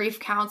 there's grief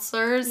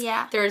counselors.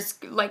 Yeah.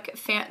 There's, like,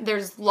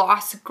 there's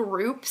loss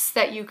groups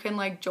that you can,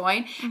 like,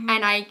 join.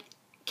 And I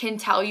can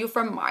tell you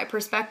from my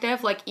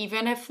perspective, like,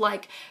 even if,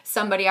 like,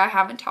 somebody I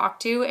haven't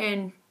talked to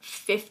in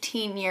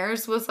 15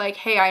 years was like,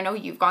 hey, I know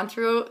you've gone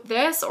through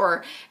this,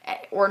 or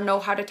know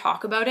how to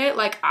talk about it.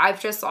 Like, I've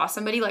just lost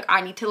somebody. Like,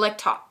 I need to, like,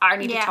 talk. I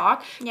need to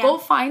talk. Yeah. Go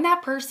find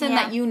that person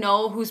that you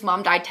know whose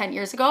mom died 10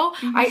 years ago.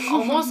 I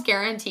almost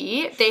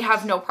guarantee they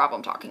have no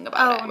problem talking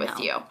about it with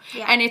you.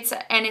 Yeah. And it's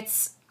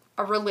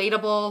a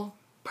relatable,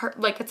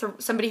 it's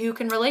somebody who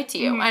can relate to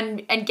you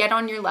and get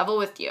on your level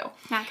with you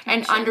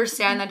and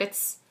understand that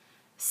it's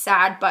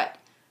sad, but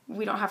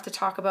we don't have to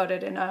talk about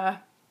it in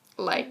a,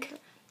 like,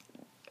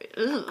 I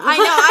know,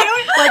 I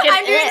don't, like,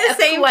 I'm doing the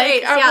same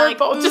face. Yeah, we're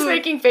both just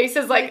making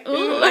faces like,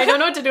 ooh, I don't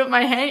know what to do with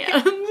my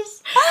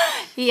hands.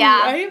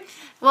 Yeah. Right?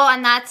 Well,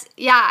 and that's,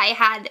 I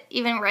had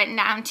even written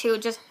down too,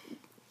 just,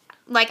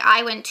 like,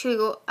 I went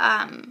to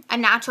a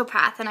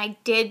naturopath, and I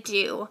did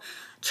do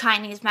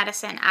Chinese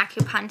medicine,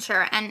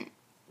 acupuncture, and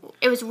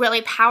it was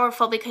really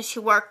powerful because she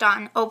worked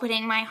on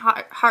opening my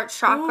heart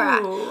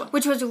chakra,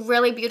 which was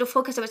really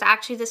beautiful because it was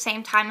actually the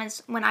same time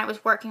as when I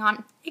was working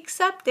on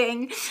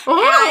accepting. And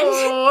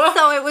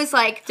so it was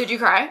like... Did you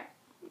cry?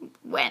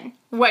 When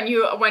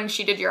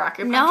she did your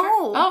acupuncture?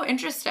 No. Oh,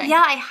 interesting.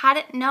 Yeah, I had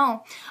it.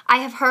 No. I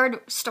have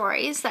heard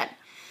stories that...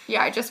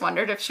 Yeah, I just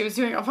wondered if she was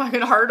doing a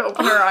fucking heart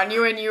opener on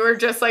you and you were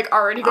just, like,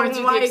 already going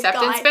through the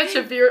acceptance speech,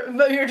 if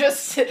you're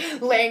just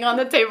laying on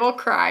the table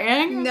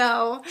crying.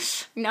 No,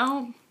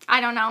 I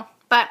don't know.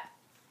 But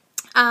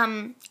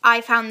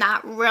I found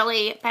that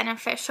really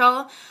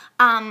beneficial.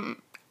 I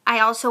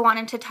also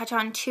wanted to touch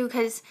on, too,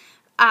 because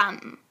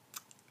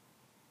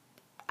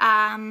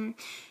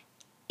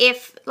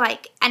if,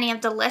 like, any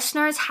of the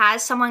listeners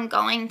has someone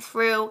going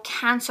through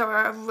cancer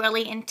or a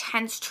really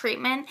intense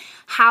treatment,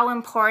 how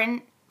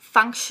important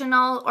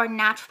functional or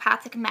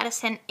naturopathic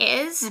medicine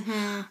is,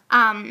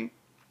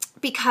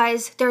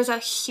 because there's a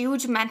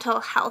huge mental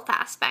health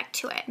aspect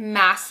to it.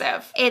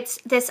 Massive. It's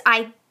this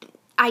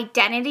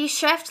identity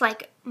shift.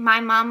 Like, my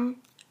mom,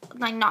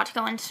 like, not to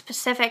go into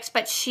specifics,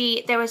 but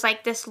there was,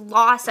 like, this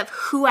loss of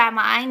who am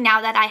I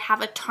now that I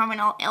have a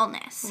terminal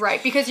illness.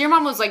 Right, because your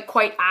mom was, like,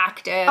 quite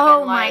active. Oh,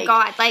 and, my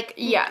God. Like,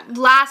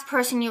 last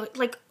person you,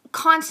 like,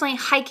 constantly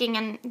hiking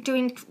and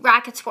doing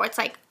racket sports,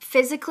 like,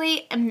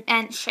 physically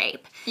and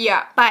shape.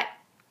 Yeah.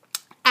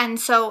 And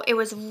so it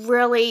was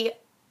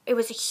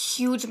a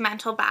huge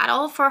mental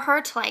battle for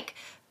her to, like,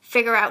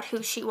 figure out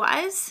who she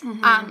was,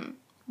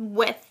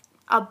 with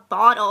a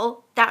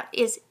bottle that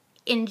is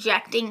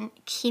injecting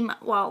chemo.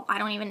 Well, I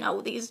don't even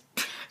know these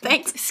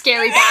things.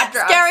 Scary bad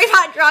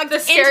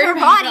drugs. Into her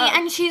body,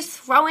 and she's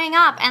throwing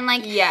up. And,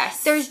 like,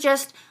 there's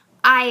just,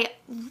 I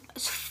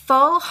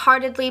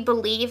full-heartedly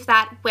believe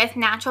that with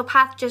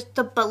naturopath, just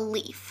the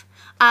belief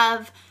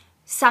of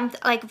something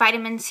like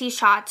vitamin C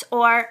shots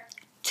or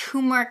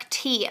turmeric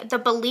tea, the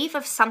belief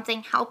of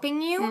something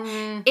helping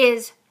you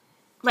is,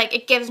 like,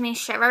 it gives me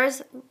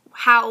shivers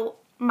how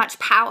much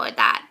power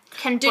that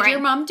can bring. Did your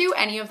mom do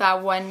any of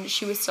that when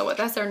she was still with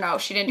us, or no?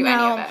 She didn't do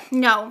any of it?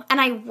 No, and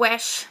I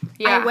wish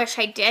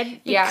I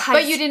did. Yeah,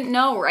 but you didn't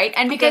know, right?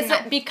 And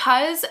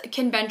because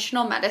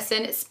conventional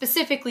medicine,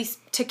 specifically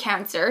to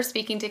cancer,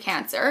 speaking to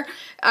cancer,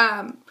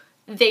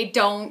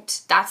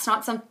 that's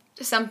not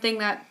something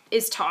that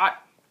is taught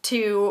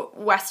to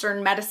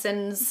Western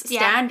medicine's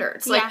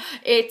standards. Like,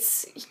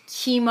 it's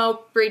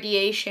chemo,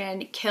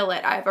 radiation, kill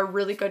it. I have a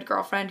really good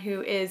girlfriend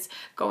who is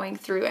going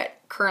through it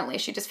currently.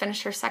 She just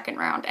finished her second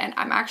round, and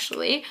I'm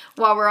actually,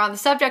 while we're on the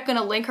subject, going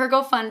to link her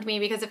GoFundMe,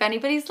 because if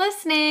anybody's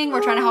listening,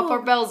 we're trying to help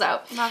our bills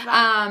out. Love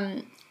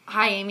that.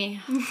 Hi, Amy.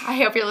 I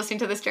hope you're listening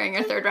to this during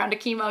your 3rd round of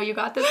chemo. You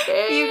got this,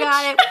 bitch. You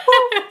got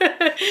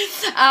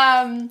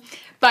it.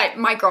 But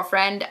my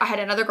girlfriend, I had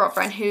another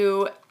girlfriend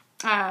who,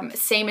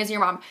 same as your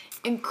mom,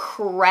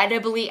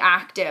 incredibly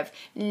active,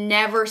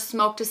 never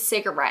smoked a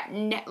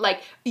cigarette,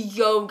 like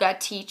yoga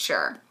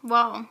teacher.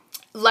 Whoa.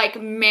 Like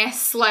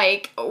Miss,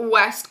 like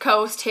West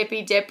Coast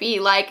hippy dippy,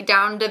 like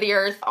down to the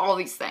earth, all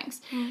these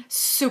things.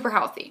 Super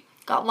healthy.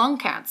 Got lung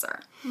cancer.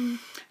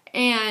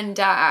 And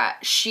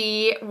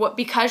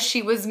because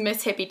she was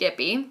Miss Hippy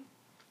Dippy,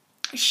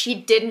 she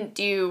didn't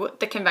do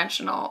the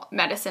conventional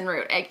medicine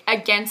route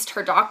against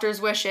her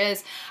doctor's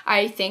wishes.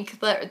 I think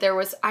that there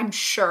was, I'm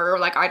sure,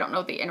 like, I don't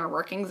know the inner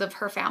workings of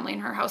her family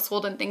and her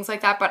household and things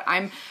like that, but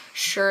I'm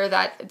sure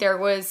that there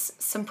was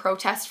some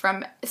protest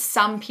from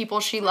some people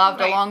she loved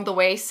along the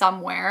way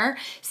somewhere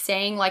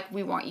saying, like,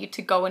 we want you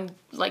to go and,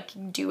 like,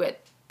 do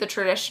it the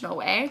traditional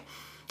way.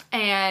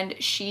 And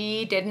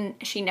she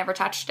never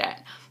touched it.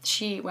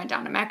 She went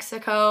down to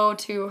Mexico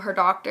to her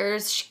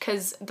doctors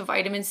because the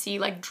vitamin C,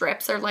 like,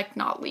 drips are, like,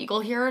 not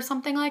legal here or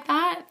something like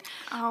that.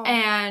 Oh.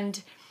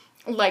 And,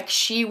 like,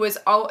 she was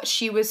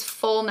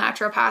full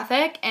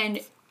naturopathic,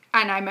 and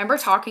I remember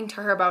talking to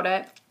her about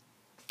it,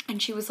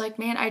 and she was like,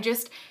 man,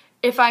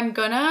 if I'm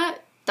gonna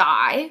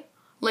die,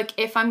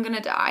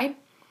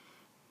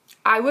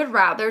 I would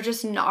rather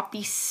just not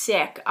be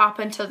sick up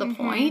until the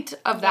point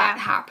of that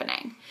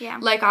happening. Yeah.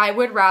 Like, I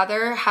would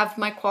rather have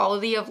my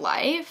quality of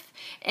life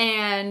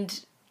and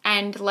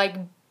like,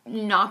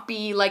 not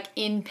be, like,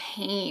 in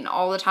pain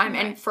all the time.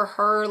 And for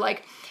her,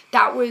 like,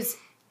 that was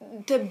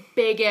the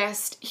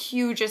biggest,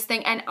 hugest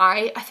thing. And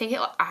I think it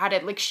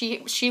added, like,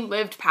 she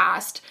lived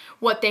past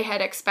what they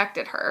had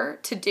expected her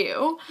to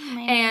do.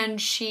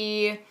 And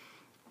she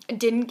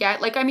didn't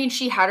get, like, I mean,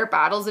 she had her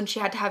battles and she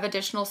had to have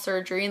additional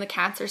surgery and the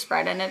cancer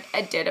spread and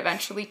it did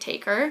eventually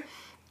take her.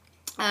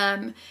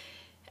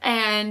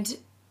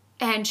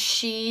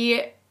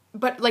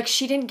 But, like,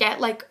 she didn't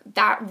get, like,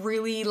 that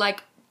really,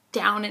 like,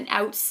 down and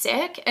out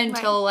sick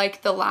until,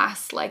 like, the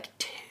last, like,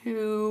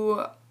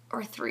 2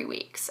 or 3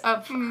 weeks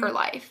of her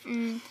life.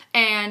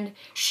 And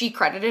she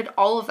credited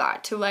all of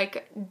that to,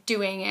 like,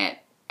 doing it,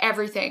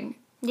 everything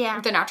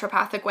the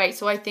naturopathic way.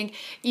 So I think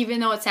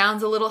even though it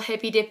sounds a little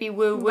hippy dippy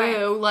woo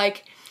woo,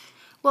 like,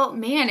 well,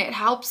 man, it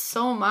helps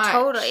so much.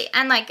 Totally.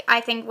 And, like,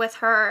 I think with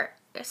her,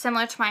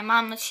 similar to my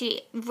mom,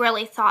 she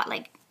really thought,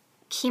 like,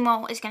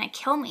 chemo is going to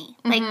kill me.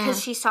 Like,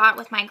 because she saw it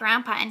with my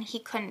grandpa and he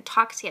couldn't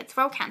talk because he had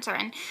throat cancer.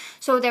 And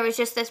so there was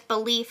just this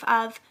belief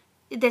of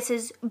this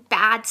is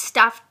bad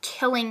stuff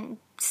killing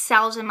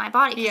cells in my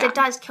body. Because it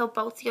does kill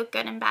both your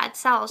good and bad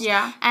cells.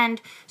 Yeah.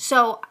 And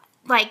so,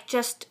 like,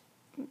 just...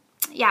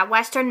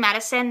 Western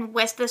medicine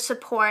with the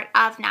support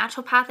of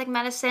naturopathic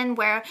medicine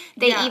where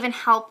they even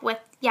help with,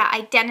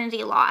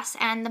 identity loss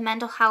and the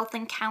mental health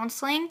and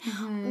counseling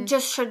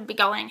just should be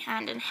going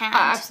hand in hand.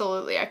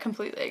 Absolutely. I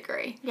completely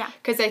agree. Yeah.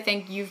 Because I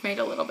think you've made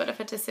a little bit of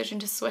a decision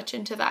to switch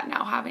into that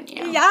now, haven't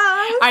you?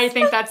 Yes. I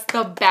think that's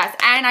the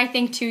best. And I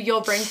think, too,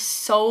 you'll bring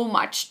so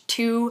much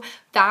to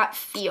that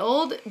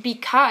field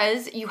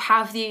because you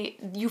have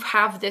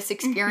this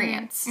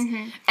experience.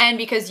 And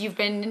because you've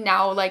been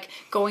now, like,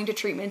 going to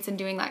treatments and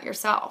doing that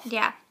yourself.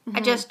 Yeah.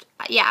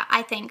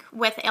 I think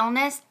with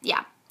illness,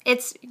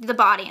 it's the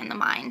body and the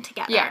mind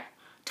together. Yeah,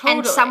 totally.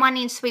 And someone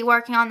needs to be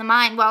working on the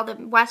mind while the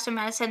Western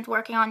medicine's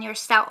working on your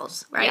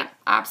cells, right? Yeah,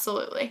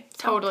 absolutely.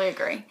 Totally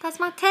agree. That's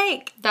my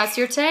take. That's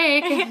your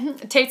take.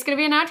 Tate's going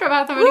to be a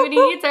naturopath if anybody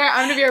needs her.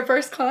 I'm going to be her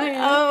first client.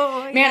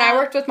 Oh, man, I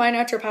worked with my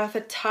naturopath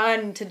a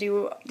ton to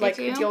do, like,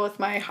 deal with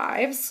my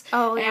hives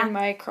and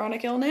my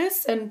chronic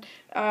illness. And,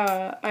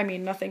 I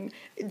mean, nothing.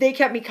 They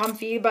kept me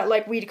comfy, but,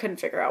 like, we couldn't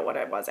figure out what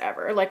it was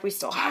ever. Like, we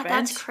still haven't.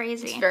 That's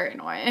crazy. It's very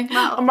annoying.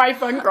 Wow. My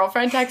fun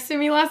girlfriend texted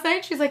me last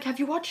night. She's like, have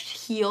you watched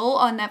Heal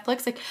on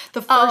Netflix? Like,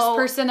 the first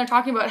person they're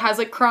talking about has,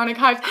 like, chronic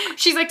hives.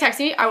 She's, like, texting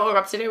me. I woke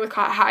up today with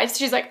hives.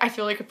 She's like, I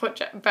feel like I put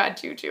bad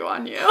juju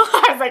on you.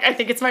 I was like, I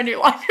think it's my new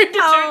laundry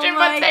detergent,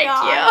 but thank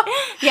you.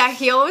 Yeah,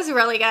 Heal was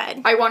really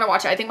good. I want to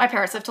watch it. I think my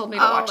parents have told me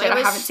to watch it. I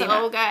haven't seen it.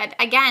 So good.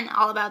 Again,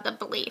 all about the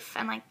belief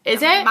and, like, the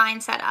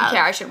mindset of okay,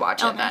 I should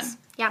watch it then.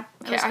 Yeah.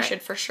 Okay, I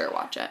should for sure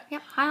watch it.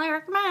 Yep, highly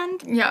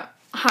recommend. Yeah,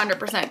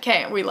 100%.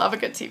 Okay, we love a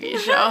good TV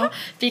show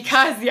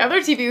because the other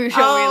TV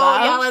show we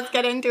love. Yeah, let's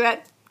get into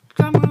it.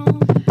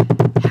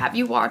 Drumroll. Have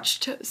you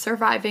watched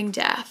Surviving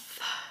Death?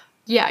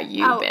 Yeah,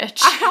 you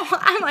bitch.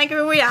 I'm like, who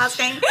are we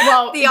asking?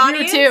 Well, the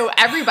audience? You too.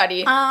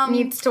 Everybody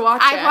needs to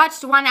watch it. I've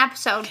watched one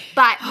episode,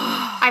 but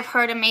I've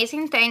heard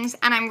amazing things,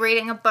 and I'm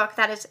reading a book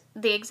that is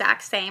the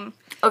exact same.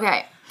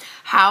 Okay,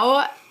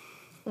 how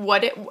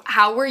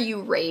were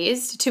you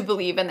raised to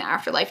believe in the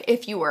afterlife,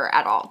 if you were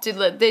at all?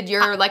 Did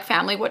your like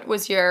family, what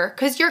was your,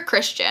 because you're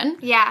Christian.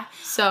 Yeah.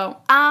 So.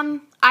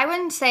 I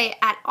wouldn't say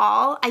at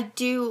all. I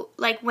do,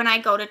 like, when I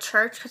go to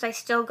church, because I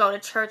still go to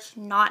church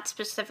not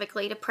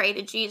specifically to pray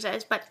to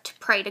Jesus, but to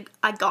pray to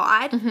a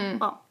God.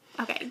 Well,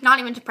 okay, not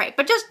even to pray,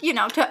 but just, to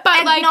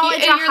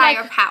acknowledge a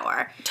higher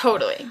power.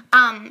 Totally.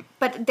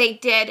 But they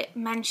did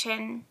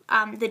mention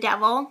the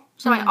devil,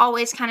 so I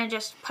always kind of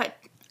just put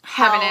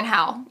heaven and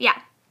hell. Yeah.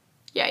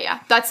 Yeah.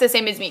 That's the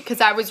same as me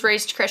because I was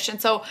raised Christian.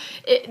 So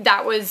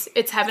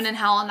it's heaven and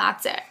hell and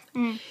that's it.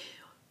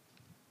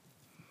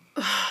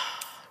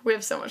 We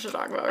have so much to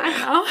talk about right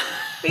now.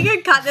 We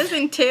could cut this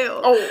in two.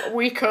 Oh,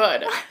 we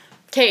could.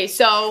 Okay,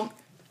 so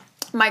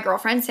my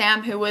girlfriend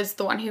Sam, who was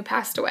the one who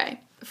passed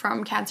away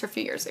from cancer a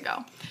few years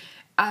ago,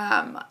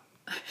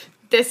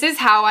 this is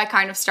how I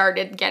kind of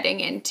started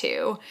getting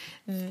into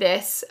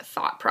this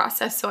thought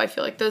process. So I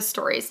feel like those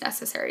stories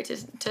necessary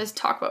to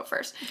talk about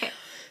first. Okay.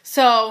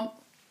 So,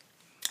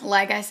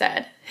 like I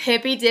said,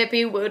 hippy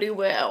dippy woody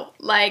woo.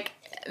 Like,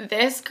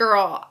 this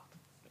girl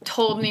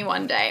told me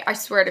one day, I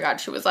swear to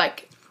God, she was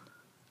like,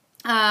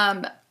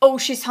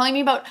 she's telling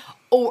me about,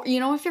 you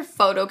know, if your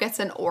photo gets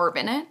an orb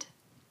in it?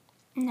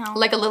 No.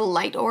 Like a little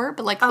light orb,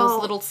 like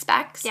those little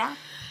specks? Yeah.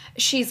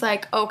 She's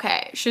like,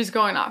 okay, she's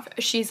going off.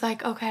 She's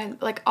like, okay,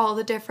 like all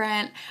the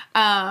different,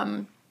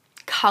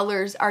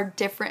 colors are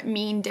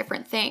mean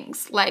different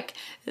things. Like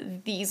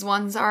these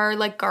ones are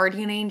like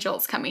guardian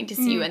angels coming to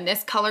see you and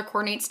this color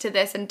coordinates to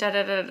this and da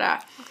da da da.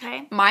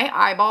 Okay. My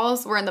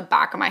eyeballs were in the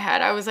back of my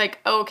head. I was like,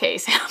 okay,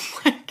 Sam,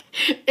 like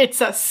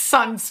it's a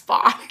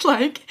sunspot.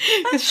 Like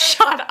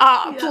shut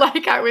up. Yeah.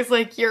 Like I was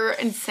like, you're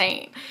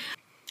insane.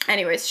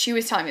 Anyways, she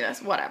was telling me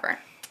this, whatever.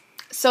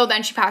 So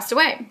then she passed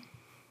away.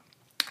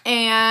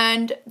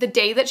 And the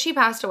day that she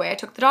passed away, I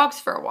took the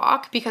dogs for a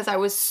walk because I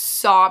was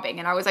sobbing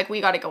and I was like,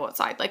 we got to go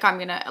outside. Like,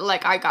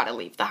 I got to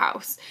leave the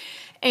house.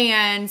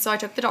 And so I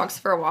took the dogs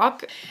for a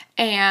walk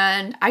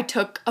and I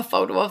took a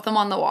photo of them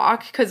on the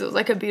walk because it was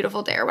like a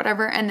beautiful day or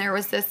whatever. And there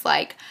was this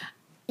like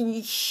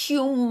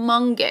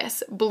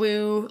humongous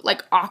blue,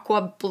 like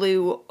aqua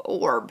blue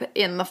orb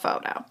in the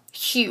photo.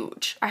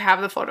 Huge. I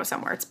have the photo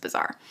somewhere. It's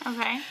bizarre.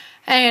 Okay.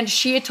 And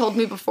she had told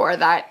me before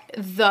that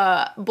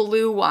the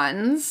blue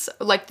ones,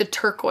 like the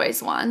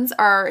turquoise ones,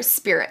 are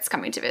spirits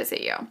coming to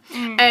visit you.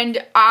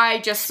 And I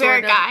just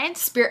Spirit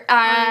guides? Spirit,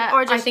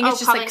 or just, I think it's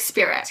just like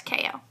spirit.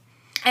 KO.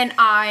 And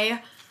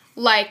I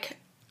like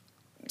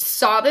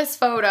saw this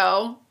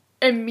photo,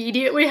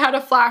 immediately had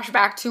a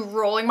flashback to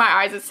rolling my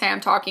eyes at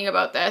Sam talking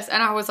about this,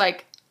 and I was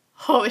like,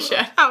 holy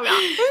shit. Oh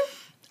god.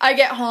 I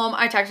get home,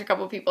 I text a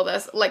couple people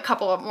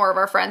couple more of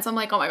our friends. I'm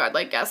like, oh my god,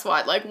 like, guess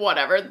what? Like,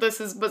 whatever,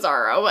 this is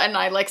bizarro. And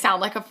I, like,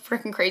 sound like a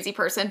freaking crazy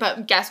person,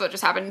 but guess what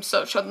just happened?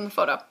 So, showed them the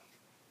photo.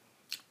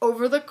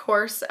 Over the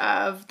course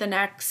of the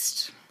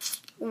next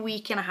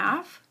week and a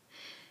half,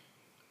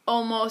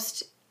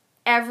 almost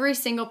every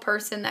single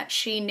person that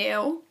she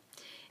knew,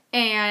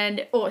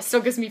 and, it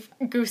still gives me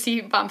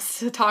goosey bumps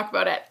to talk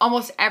about it.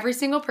 Almost every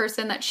single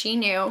person that she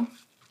knew,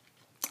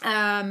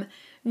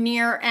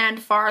 near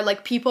and far,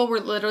 like people were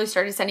literally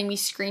started sending me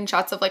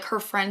screenshots of like her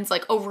friends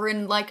like over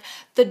in like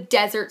the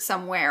desert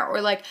somewhere,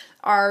 or like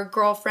our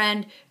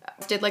girlfriend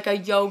did like a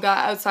yoga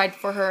outside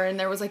for her and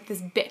there was like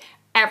this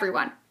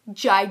everyone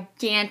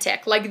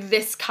gigantic, like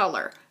this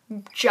color,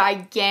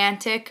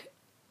 gigantic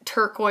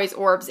turquoise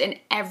orbs in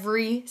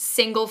every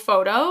single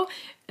photo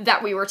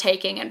that we were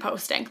taking and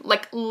posting,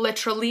 like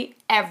literally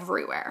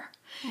everywhere.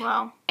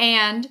 Wow.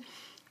 And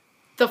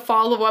the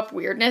follow-up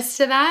weirdness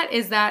to that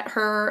is that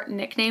her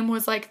nickname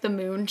was like the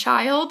Moon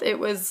Child. It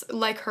was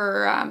like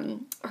her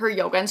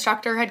yoga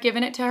instructor had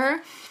given it to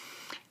her.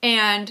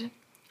 And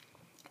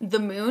the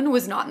moon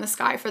was not in the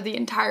sky for the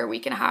entire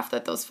week and a half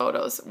that those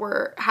photos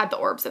had the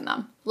orbs in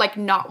them. Like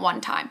not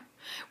one time.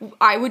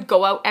 I would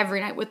go out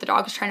every night with the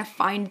dogs trying to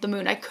find the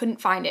moon. I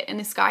couldn't find it in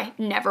the sky,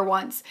 never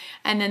once.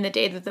 And then the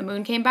day that the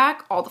moon came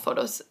back, all the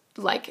photos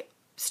like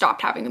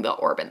stopped having the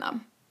orb in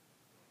them.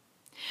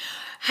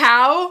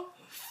 How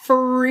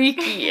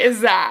freaky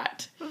is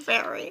that?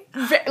 Very.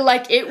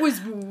 Like, it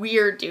was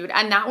weird, dude.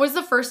 And that was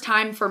the first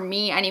time for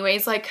me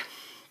anyways, like,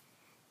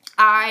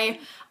 I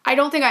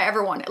don't think I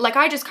ever wanted, like,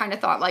 I just kind of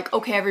thought, like,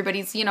 okay,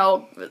 everybody's, you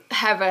know,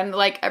 heaven,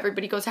 like,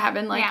 everybody goes to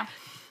heaven, like, yeah.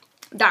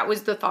 That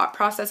was the thought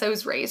process I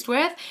was raised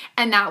with.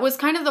 And that was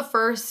kind of the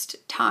first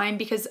time,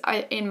 because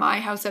in my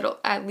house,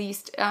 at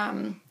least, we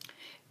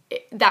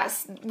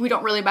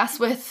don't really mess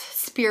with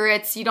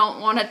spirits. You don't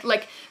want to,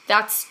 like,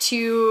 that's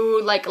too,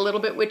 like, a little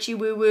bit witchy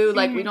woo woo.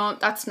 Like,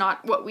 that's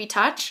not what we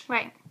touch.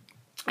 Right.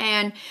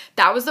 And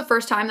that was the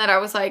first time that I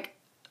was like,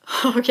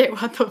 okay,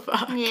 what the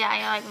fuck? Yeah,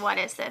 you're like, what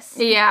is this?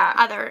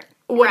 Yeah.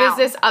 What realm? Is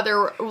this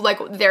other, like,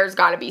 there's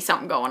got to be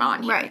something going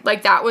on here. Right.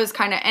 Like, that was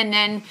kind of, and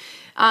then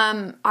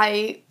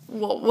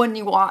when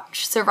you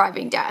watch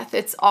Surviving Death,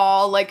 it's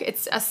all, like,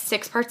 it's a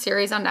 6-part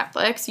series on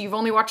Netflix. You've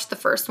only watched the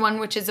first one,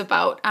 which is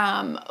about,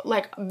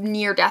 like,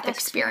 near-death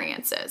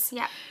experiences.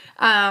 Yeah.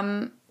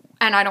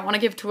 And I don't want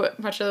to give too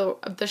much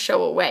of the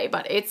show away,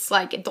 but it's,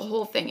 like, the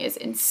whole thing is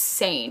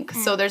insane.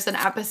 So there's an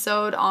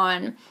episode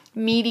on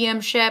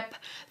mediumship.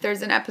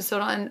 There's an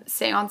episode on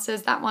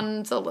seances. That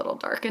one's a little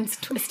dark and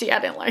twisty. I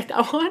didn't like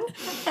that one.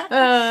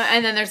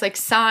 And then there's, like,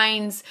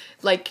 signs,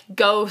 like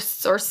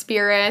ghosts or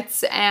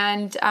spirits,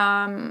 and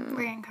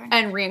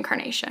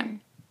reincarnation.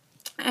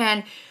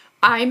 And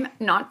I'm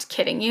not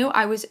kidding you.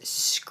 I was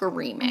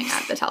screaming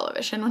at the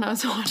television when I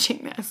was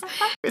watching this.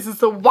 This is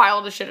the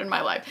wildest shit in my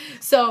life.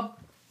 So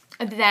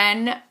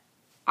then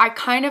I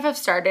kind of have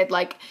started,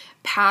 like,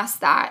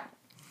 past that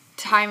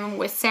time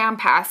with Sam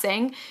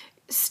passing,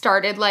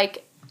 started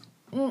like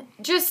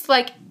just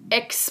like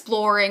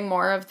exploring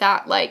more of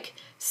that like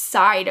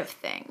side of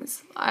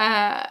things,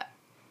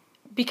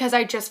 because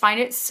I just find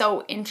it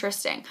so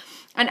interesting.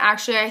 And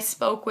actually I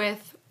spoke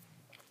with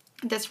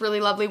this really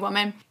lovely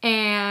woman,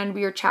 and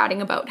we were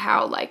chatting about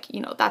how like,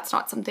 you know, that's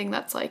not something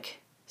that's like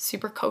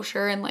super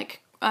kosher in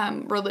like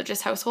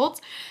religious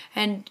households,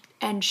 and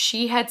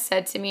she had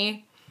said to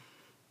me,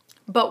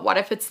 but what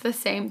if it's the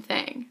same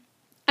thing?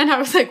 And I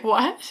was like,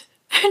 what?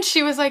 And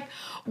she was like,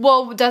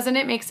 well, doesn't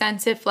it make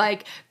sense if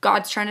like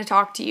God's trying to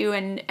talk to you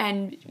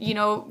and you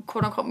know,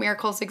 quote unquote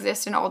miracles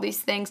exist and all these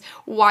things?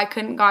 Why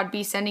couldn't God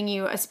be sending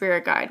you a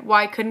spirit guide?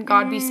 Why couldn't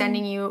God be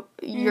sending you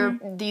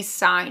these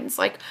signs?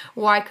 Like,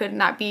 why couldn't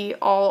that be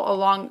all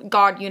along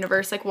God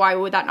universe? Like, why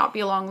would that not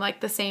be along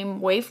like the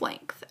same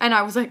wavelength? And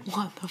I was like,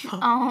 what the fuck?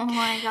 Oh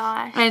my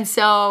gosh. And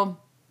so,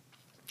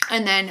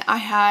 and then I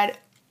had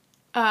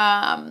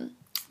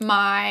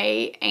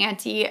my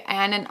auntie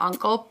and an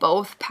uncle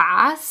both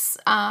pass,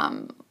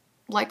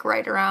 like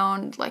right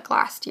around like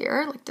last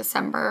year, like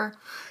December,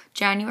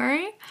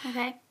 January.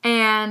 Okay.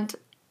 And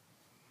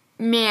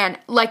man,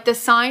 like the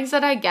signs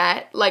that I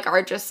get like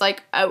are just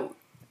like out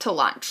to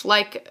lunch.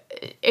 Like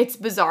it's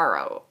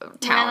bizarro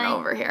town Really?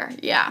 over here.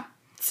 Yeah.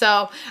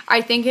 So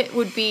I think it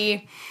would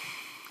be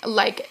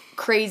like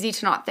crazy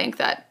to not think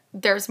that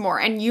there's more.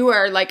 And you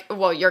are like,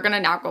 well, you're gonna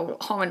now go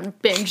home and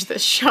binge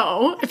this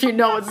show if you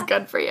know what's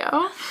good for you.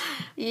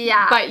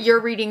 Yeah. But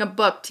you're reading a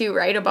book too,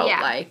 right? About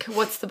Yeah. like,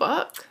 what's the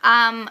book?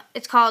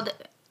 It's called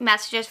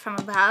Messages from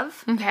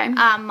Above. Okay.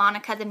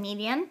 Monica the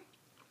Median.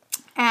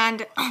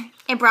 And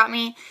it brought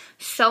me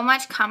so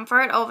much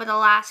comfort over the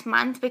last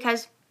month,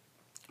 because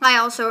I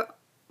also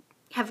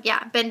have,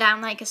 been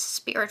down like a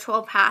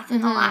spiritual path in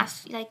the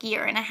last like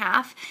year and a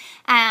half.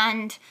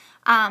 And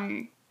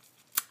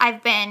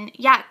I've been,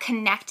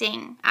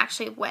 connecting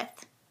actually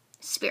with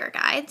spirit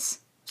guides.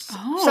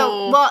 Oh.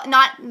 So, well,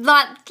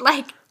 not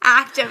like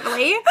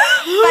actively, but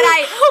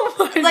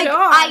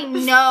I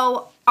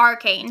know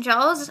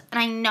archangels and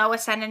I know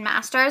ascended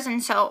masters,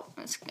 and so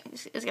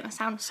it's gonna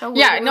sound so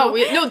Yeah,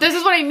 woo-woo. no, this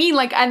is what I mean.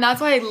 Like, and that's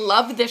why I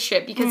love this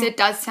shit, because it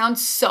does sound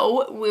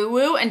so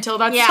woo-woo until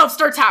that stuff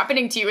starts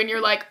happening to you and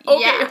you're like,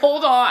 okay,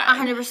 hold on.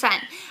 100%.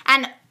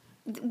 And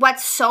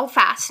what's so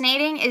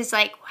fascinating is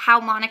like how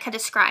Monica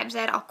describes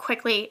it. I'll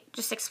quickly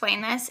just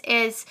explain this.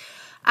 Is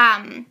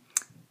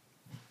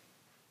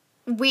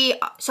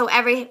so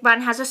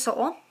everyone has a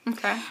soul.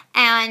 Okay.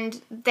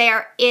 And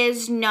there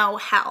is no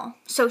hell.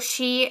 So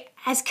she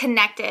has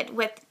connected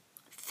with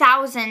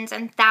thousands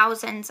and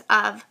thousands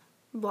of,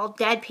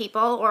 dead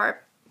people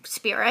or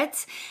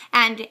spirits,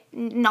 and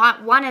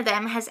not one of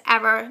them has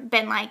ever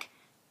been like,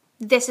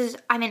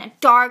 I'm in a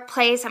dark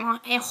place, I'm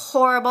in a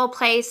horrible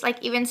place.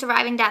 Like, even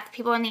surviving death,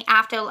 people in the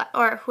afterlife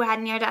or who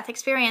had near-death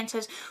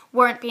experiences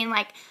weren't being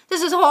like,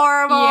 this is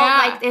horrible.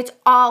 Yeah. Like, it's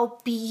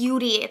all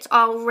beauty, it's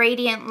all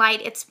radiant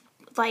light. It's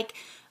like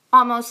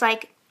almost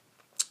like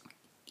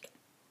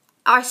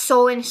our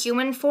soul in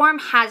human form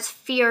has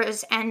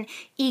fears and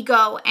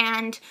ego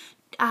and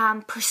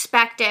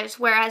perspectives,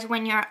 whereas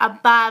when you're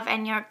above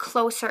and you're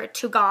closer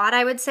to God,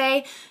 I would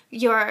say,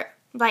 you're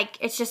like,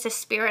 it's just a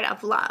spirit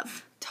of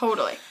love.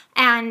 Totally.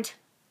 And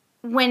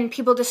when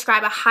people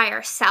describe a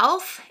higher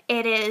self,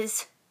 a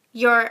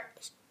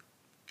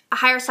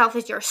higher self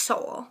is your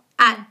soul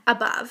at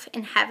above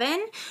in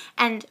heaven.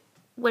 And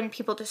when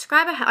people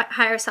describe a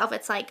higher self,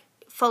 it's like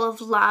full of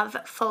love,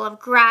 full of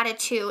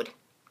gratitude.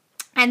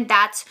 And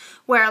that's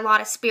where a lot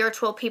of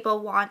spiritual people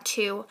want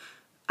to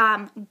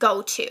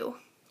go to,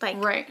 like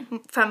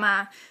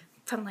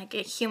from like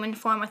a human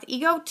form with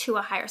ego to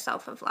a higher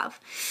self of love.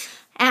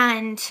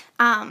 And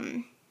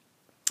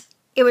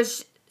it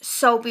was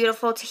so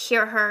beautiful to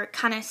hear her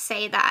kind of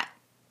say that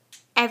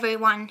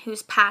everyone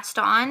who's passed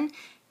on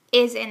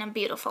is in a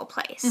beautiful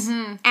place,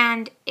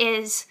 and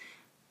is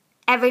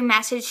every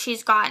message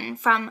she's gotten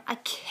from a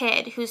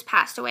kid who's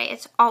passed away,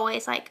 it's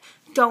always like,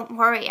 don't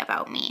worry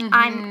about me.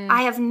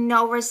 I have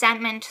no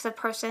resentment to the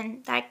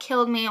person that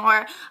killed me,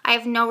 or I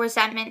have no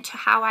resentment to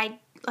how I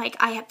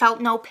have felt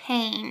no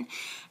pain.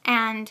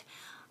 And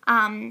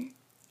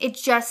it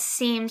just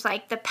seems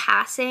like the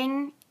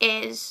passing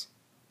is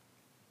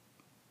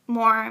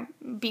more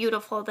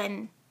beautiful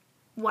than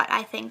what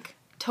I think.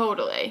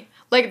 Totally.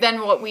 Like,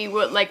 then what we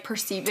would like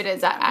perceive it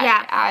as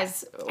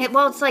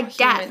it's like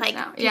death.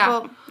 Like,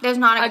 people, there's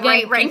not a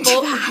great ring to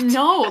that.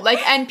 No, like,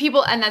 and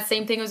people, and that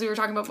same thing as we were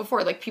talking about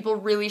before, like, people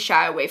really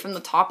shy away from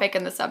the topic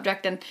and the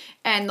subject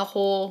and the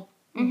whole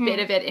bit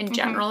of it in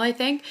general, I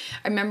think.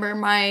 I remember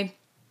my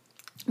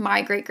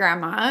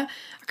great-grandma,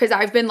 because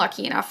I've been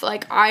lucky enough,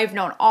 like, I've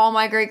known all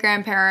my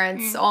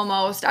great-grandparents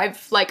almost.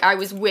 I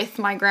was with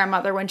my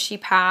grandmother when she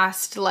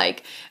passed.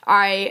 Like,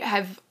 I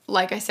have,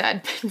 like I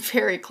said, been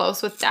very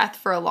close with death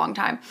for a long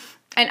time.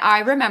 And I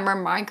remember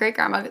my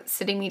great-grandma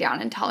sitting me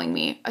down and telling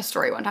me a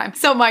story one time.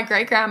 So my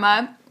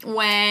great-grandma,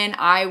 when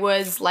I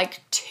was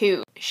like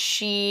 2,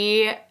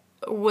 she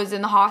was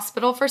in the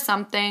hospital for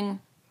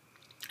something,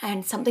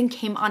 and something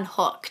came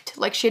unhooked.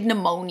 Like she had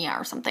pneumonia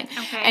or something.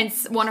 Okay. And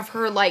one of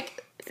her,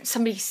 like,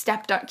 somebody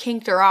stepped up,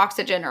 kinked her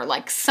oxygen, or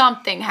like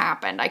something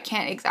happened. I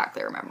can't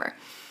exactly remember.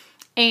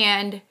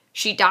 And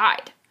she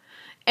died.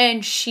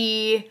 And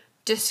she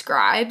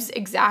describes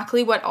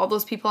exactly what all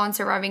those people on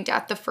Surviving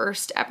Death, the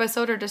first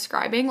episode, are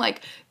describing.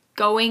 Like,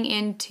 going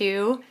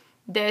into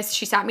this,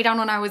 she sat me down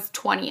when I was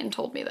 20 and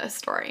told me this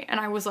story. And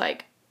I was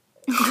like,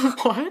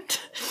 what?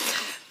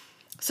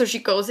 So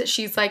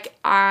she's like,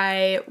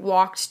 I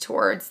walked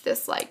towards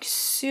this, like,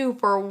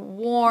 super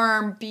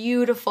warm,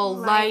 beautiful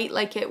light.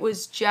 Like, it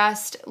was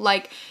just,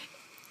 like,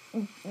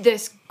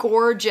 this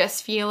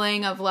gorgeous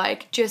feeling of,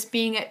 like, just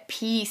being at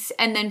peace.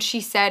 And then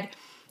she said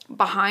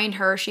behind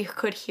her, she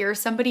could hear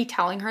somebody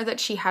telling her that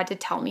she had to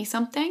tell me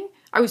something.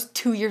 I was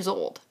 2 years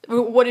old.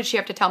 What did she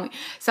have to tell me?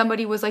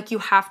 Somebody was like, you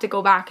have to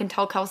go back and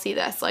tell Kelsey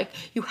this. Like,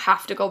 you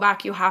have to go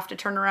back. You have to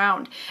turn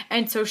around.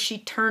 And so she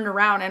turned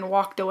around and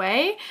walked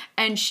away,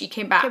 and she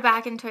came back. Get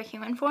back into a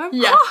human form?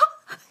 Yeah.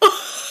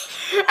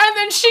 And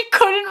then she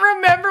couldn't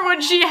remember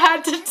what she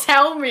had to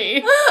tell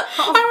me.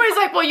 I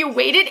was like, well, you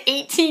waited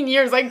 18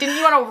 years. Like, didn't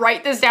you want to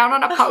write this down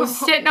on a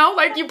Post-it note?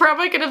 Like, you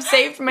probably could have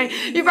saved me.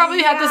 You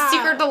probably had the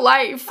secret to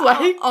life.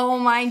 Like, oh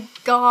my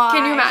God.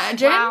 Can you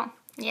imagine? Wow.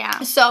 Yeah.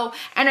 So,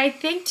 and I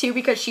think too,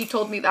 because she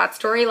told me that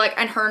story, like,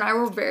 and her and I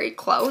were very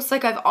close.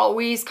 Like, I've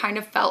always kind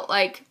of felt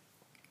like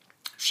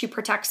she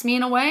protects me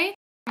in a way.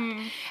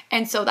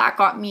 And so that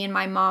got me and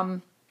my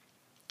mom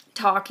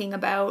talking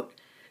about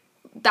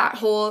that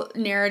whole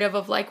narrative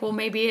of, like, well,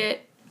 maybe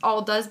it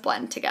all does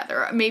blend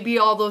together. Maybe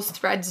all those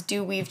threads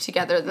do weave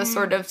together, the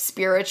sort of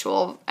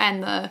spiritual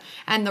and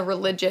the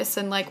religious,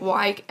 and, like,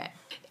 why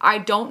I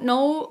don't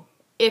know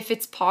if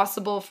it's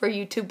possible for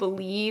you to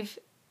believe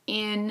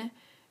in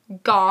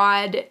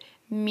God,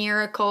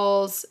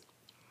 miracles,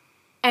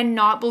 and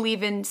not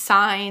believe in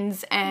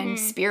signs and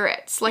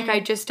spirits. Like, I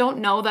just don't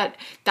know that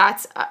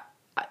that's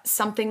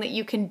something that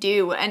you can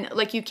do. And,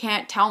 like, you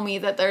can't tell me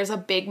that there's a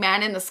big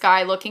man in the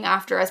sky looking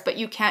after us, but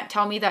you can't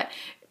tell me that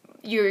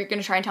you're going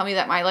to try and tell me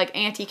that my, like,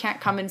 auntie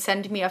can't come and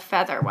send me a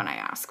feather when I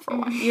ask for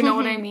one. You know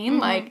what I mean?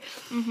 Like,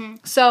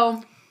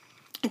 so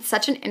it's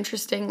such an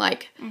interesting,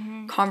 like,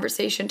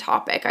 conversation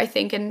topic, I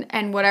think,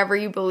 and whatever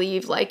you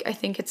believe, like, I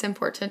think it's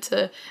important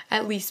to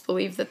at least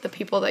believe that the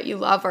people that you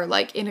love are,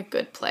 like, in a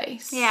good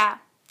place. Yeah.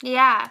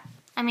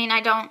 I mean,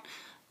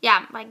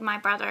 like, my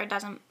brother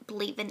doesn't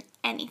believe in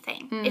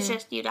anything. It's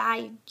just, you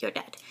die, you're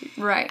dead.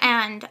 Right.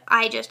 And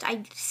I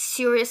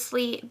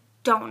seriously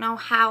don't know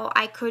how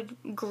I could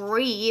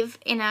grieve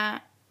in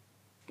a,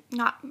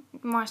 not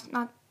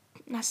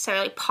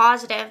necessarily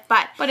positive,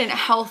 but in a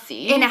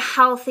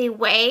healthy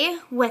way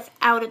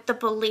without the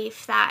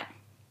belief that,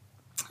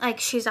 like,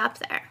 she's up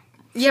there.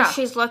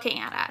 She's looking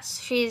at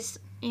us. She's,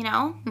 you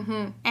know?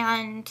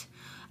 And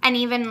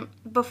even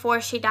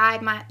before she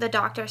died, the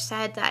doctor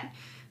said that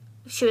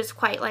she was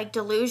quite, like,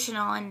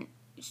 delusional, and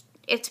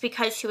it's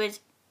because she was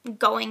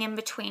going in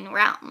between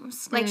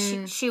realms. Like,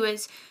 she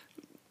was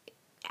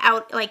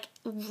out, like,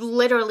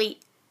 literally,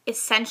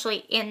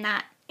 essentially in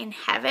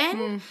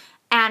heaven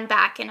and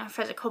back in a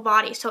physical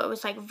body. So it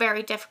was, like,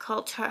 very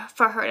difficult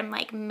for her to,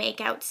 like,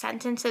 make out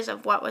sentences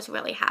of what was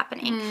really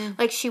happening.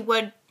 Like, she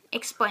would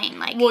explain,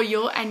 like... Well,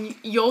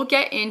 you'll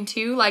get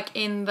into, like,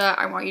 in the...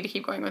 I want you to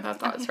keep going with that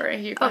thought. Sorry,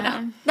 you go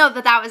ahead. No,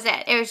 but that was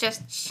it. It was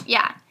just,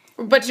 yeah.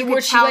 But you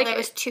could tell there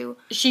was two...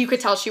 You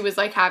could tell she was,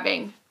 like,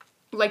 having,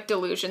 like,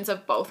 delusions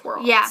of both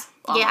worlds. Yeah,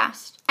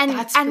 almost. And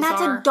that's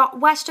a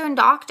Western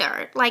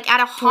doctor, like, at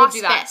a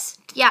hospice.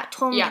 Yeah,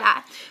 told me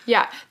that.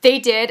 Yeah, they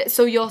did.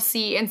 So you'll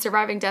see in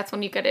Surviving Death,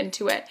 when you get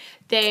into it,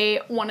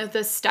 one of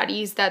the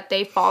studies that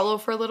they follow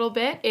for a little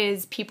bit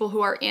is people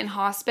who are in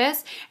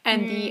hospice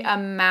and the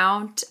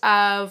amount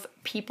of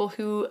people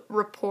who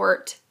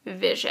report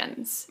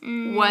visions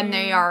when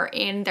they are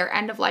in their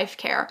end-of-life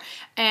care.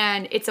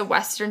 And it's a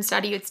Western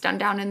study. It's done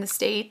down in the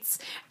States.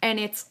 And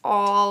it's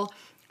all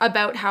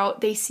about how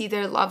they see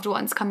their loved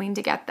ones coming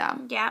to get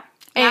them. Yeah.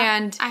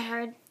 And I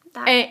heard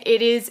that. And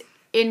it is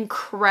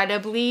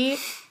incredibly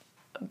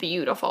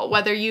beautiful.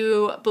 Whether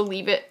you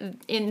believe it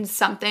in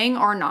something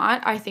or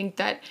not, I think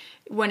that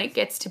when it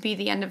gets to be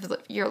the end of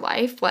your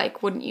life,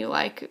 like, wouldn't you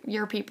like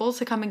your people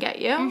to come and get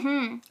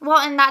you? Well,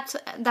 and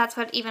that's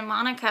what even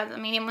Monica, the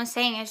medium, was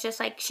saying, is just,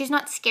 like, she's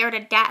not scared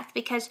of death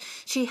because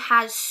she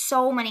has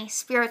so many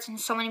spirits and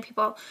so many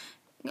people,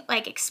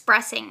 like,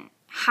 expressing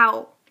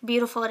how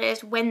beautiful it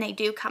is when they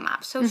do come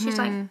up. So she's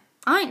like,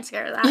 I ain't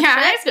scared of that. Yeah,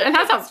 I'm scared.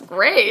 That sounds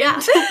great.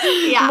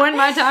 Yeah. When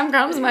my time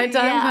comes, my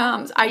time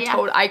comes.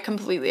 I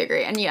completely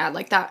agree. And yeah,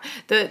 like that,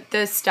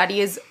 the study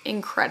is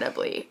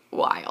incredibly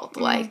wild.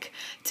 Like,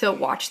 to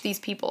watch these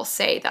people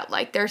say that,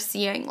 like, they're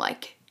seeing,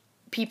 like,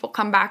 people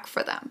come back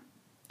for them.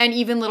 And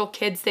even little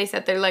kids, they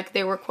said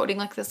they were quoting,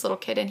 like, this little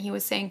kid, and he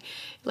was saying,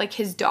 like,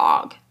 his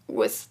dog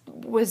was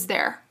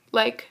there.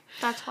 Like,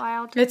 that's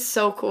wild. It's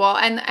so cool.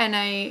 And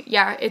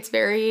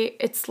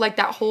it's like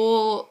that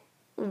whole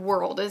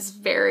world is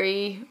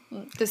very,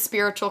 the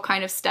spiritual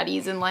kind of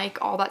studies and, like,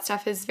 all that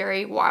stuff is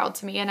very wild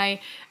to me. And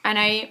I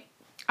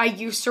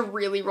used to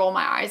really roll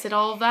my eyes at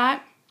all of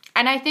that.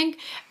 And I think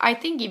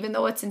even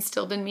though it's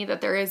instilled in me that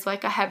there is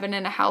like a heaven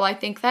and a hell, I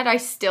think that I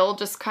still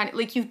just kind of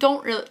like, you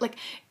don't really like,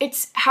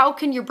 it's how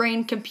can your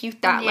brain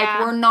compute that? Yeah. Like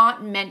we're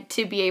not meant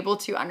to be able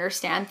to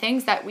understand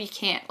things that we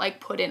can't like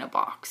put in a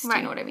box. Do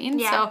you know what I mean?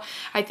 Yeah. So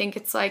I think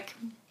it's like,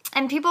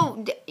 and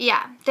people,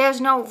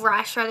 there's no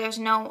rush, or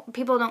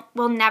people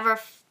will never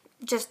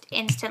just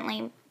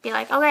instantly be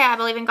like, okay, I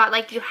believe in God.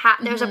 Like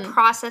there's a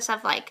process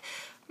of like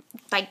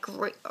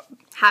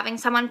having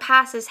someone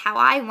pass is how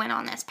I went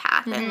on this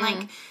path, and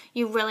like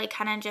you really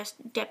kind of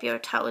just dip your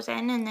toes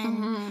in, and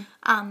then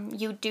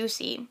you do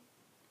see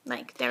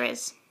like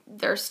there's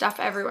stuff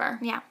everywhere.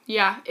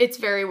 Yeah, it's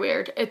very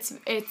weird. It's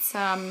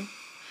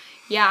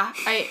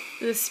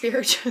the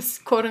spiritual,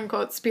 quote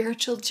unquote,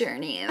 spiritual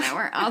journey that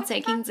we're all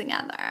taking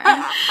together.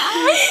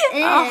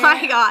 Oh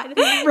my God,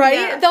 right?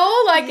 Yeah.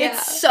 Though like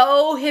it's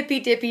so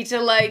hippy dippy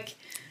to like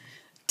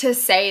to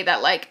say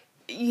that like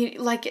you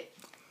like.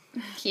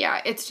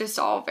 Yeah, it's just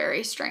all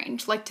very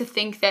strange. Like to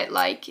think that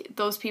like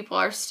those people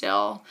are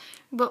still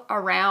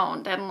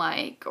around and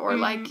like, or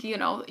like, you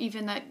know,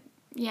 even that,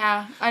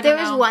 I don't know. There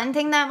was one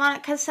thing that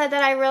Monica said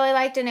that I really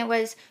liked, and it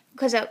was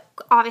because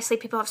obviously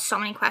people have so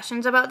many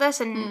questions about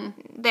this, and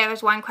there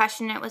was one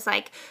question, it was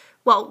like,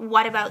 well,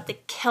 what about the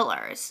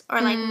killers?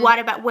 Or like, what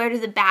about, where do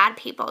the bad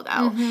people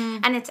go?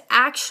 And it's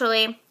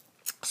actually,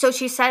 so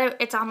she said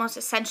it's almost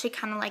essentially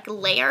kind of like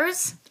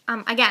layers.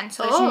 Again,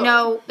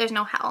 so there's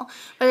no hell,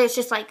 but it's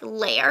just like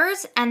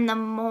layers, and the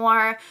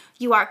more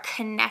you are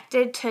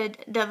connected to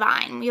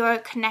divine, you are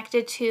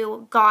connected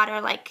to God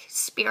or like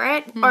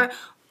spirit,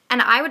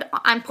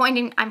 I'm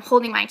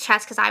holding my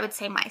chest because I would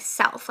say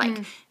myself,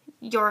 like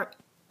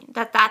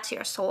that's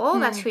your soul,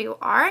 that's who you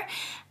are.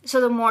 So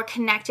the more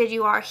connected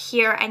you are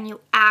here, and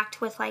you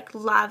act with like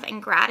love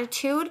and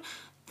gratitude,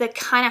 the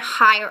kind of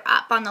higher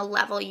up on the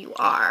level you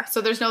are.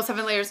 So there's no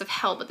 7 layers of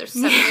hell, but there's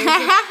 7 layers of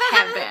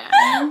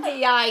heaven.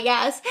 Yeah, I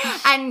guess.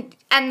 And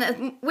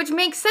which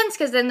makes sense,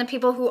 because then the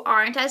people who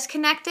aren't as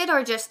connected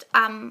are just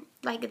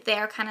like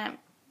they're kind of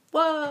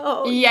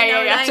whoa.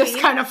 Yeah. Just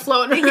kind of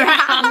floating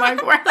around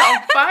like, where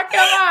the fuck am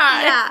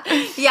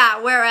I?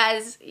 Yeah.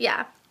 Whereas,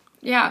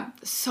 Yeah,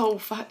 so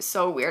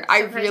weird. I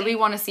really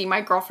want to see. My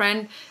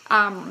girlfriend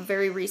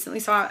very recently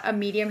saw a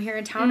medium here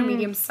in town, a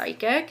medium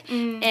psychic,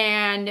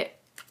 and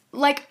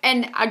like,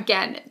 and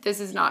again, this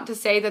is not to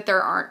say that there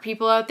aren't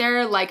people out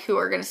there like who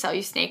are going to sell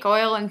you snake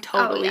oil and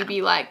totally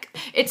be like,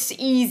 it's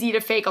easy to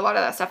fake a lot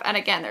of that stuff. And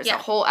again, there's a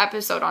whole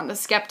episode on the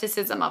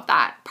skepticism of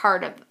that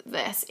part of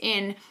this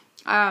in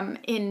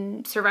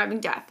Surviving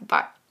Death.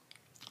 But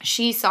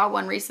she saw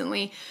one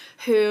recently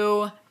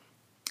who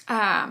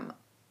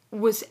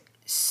was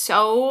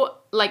so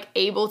like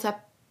able to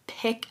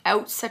pick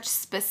out such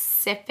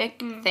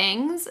specific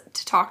things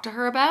to talk to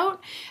her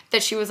about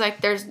that she was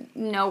like, there's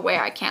no way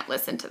I can't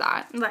listen to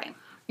that. right.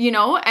 You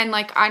know? And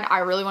like, I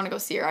really want to go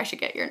see her. I should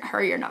get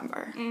her your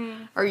number.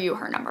 Or you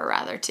her number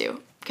rather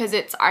too. Because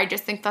I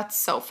just think that's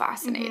so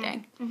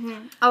fascinating.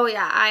 Oh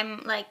yeah,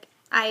 I'm like,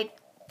 I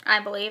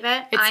believe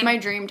it. It's my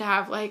dream to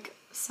have like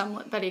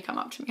somebody come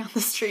up to me on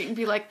the street and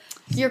be like,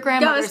 your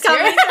grandmother's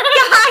coming. here.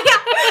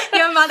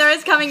 Your mother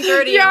is coming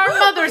through to you. Your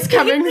mother's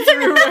coming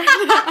through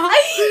right now.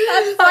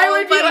 That's so I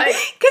would be funny. like,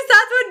 because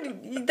that's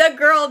what the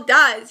girl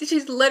does.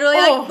 She's literally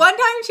like, one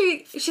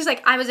time she's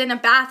like, I was in a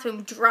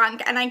bathroom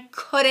drunk and I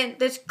couldn't,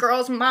 this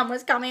girl's mom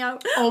was coming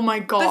out oh my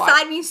God.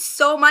 beside me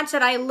so much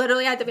that I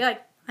literally had to be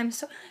like,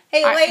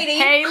 hey lady.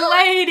 Hey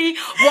lady.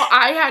 Well,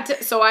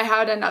 I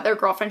had another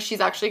girlfriend.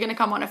 She's actually going to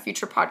come on a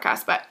future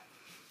podcast, but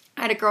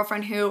I had a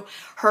girlfriend who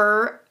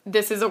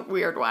this is a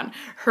weird one.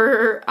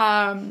 Her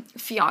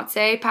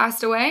fiance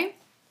passed away,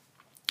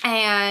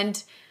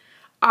 and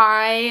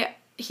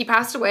he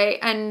passed away,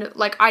 and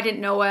like I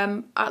didn't know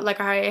him. Like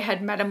I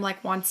had met him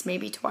like once,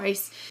 maybe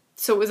twice.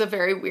 So it was a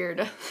very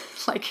weird,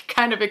 like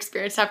kind of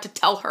experience to have to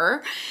tell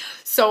her.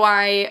 So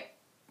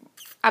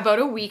about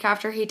a week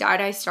after he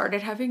died, I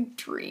started having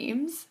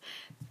dreams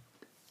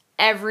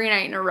every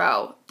night in a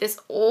row. This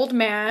old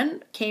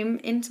man came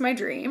into my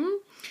dream.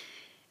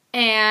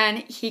 And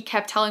he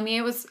kept telling me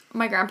it was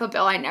my Grandpa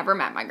Bill. I never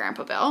met my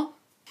Grandpa Bill.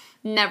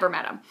 Never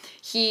met him.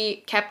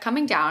 He kept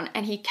coming down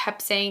and he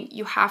kept saying,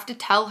 you have to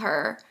tell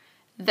her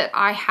that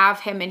I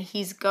have him and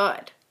he's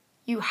good.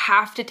 You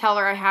have to tell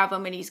her I have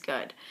him and he's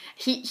good.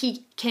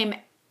 He came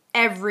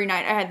every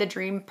night. I had the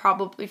dream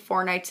probably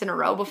 4 nights in a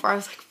row before I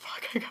was like,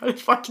 fuck, I gotta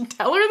fucking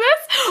tell her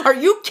this? Are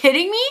you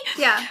kidding me?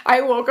 Yeah.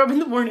 I woke up in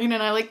the morning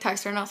and I like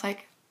texted her and I was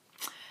like,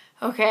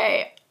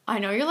 okay, I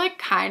know you're like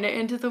kind of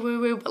into the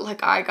woo-woo, but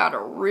like I got a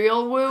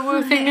real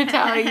woo-woo thing to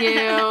tell you.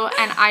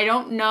 And I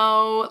don't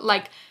know,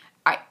 like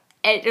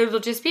it'll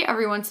just be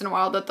every once in a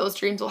while that those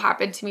dreams will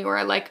happen to me where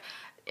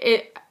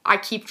I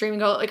keep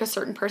dreaming about like a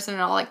certain person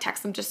and I'll like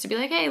text them just to be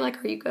like, hey,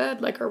 like, are you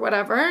good? Like, or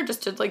whatever,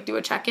 just to like do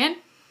a check-in.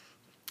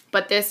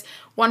 But this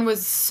one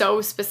was so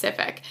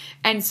specific.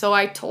 And so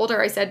I told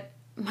her, I said,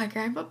 my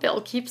Grandpa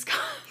Bill keeps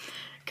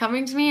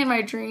coming to me in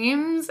my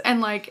dreams and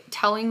like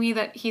telling me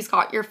that he's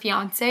got your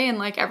fiance and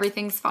like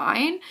everything's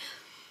fine.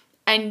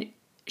 And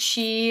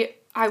she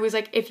I was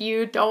like, if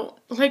you don't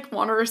like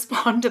want to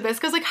respond to this,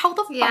 because like how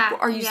the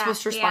fuck are you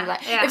supposed to respond to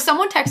that? Yeah. If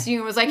someone texts you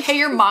and was like, hey,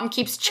 your mom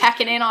keeps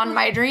checking in on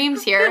my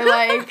dreams here,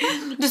 like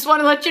just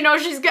want to let you know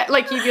she's good,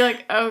 like you'd be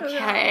like,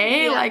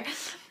 okay. Like,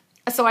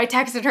 so I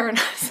texted her and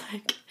I was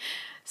like,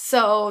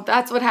 so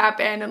that's what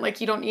happened, and like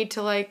you don't need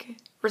to like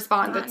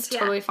respond, that's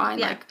totally fine.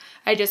 Like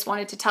I just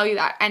wanted to tell you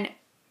that. And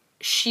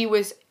she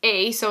was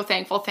so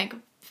thankful, thank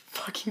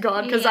fucking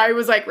God, because I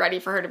was like ready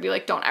for her to be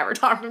like, don't ever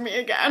talk to me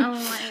again. Oh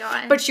my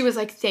God. But she was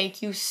like,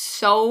 thank you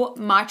so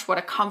much. What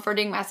a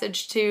comforting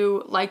message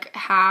to like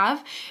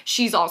have.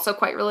 She's also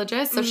quite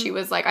religious, so she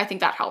was like, I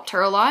think that helped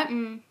her a lot.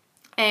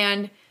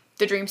 And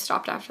the dream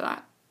stopped after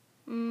that.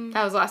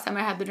 That was the last time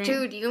I had the dream.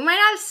 Dude, you might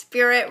have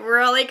spirit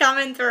really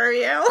coming through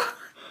you.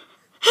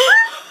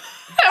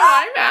 Am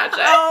I magic?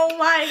 Oh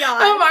my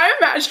God. Am I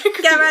magic?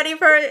 Get ready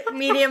for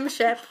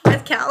mediumship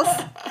with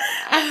Kels.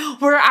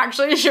 We're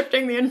actually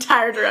shifting the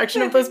entire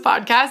direction of this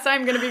podcast.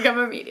 I'm going to become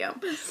a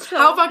medium.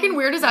 How fucking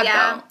weird is that,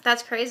 though?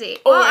 That's crazy.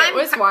 Oh, it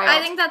was wild.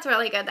 I think that's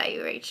really good that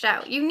you reached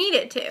out. You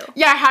needed to.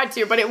 Yeah, I had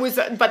to, but I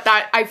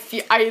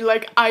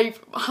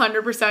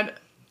 100%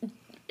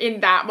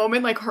 in that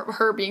moment, like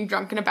her being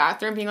drunk in a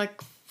bathroom, being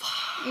like,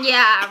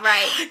 yeah,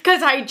 right.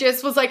 because I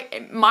just was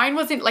like, mine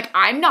wasn't like,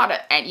 I'm not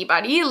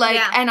anybody,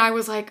 like, and I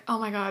was like, oh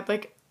my God,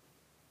 like,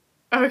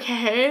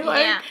 okay,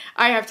 like,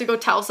 I have to go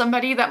tell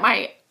somebody that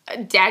my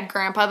great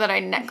grandpa that I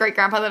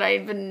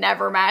even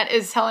never met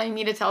is telling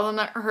me to tell them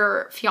that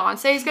her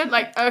fiance is good.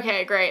 Like,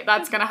 okay, great,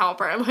 that's gonna help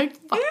her. Like,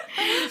 fuck.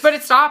 But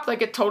it stopped.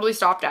 Like, it totally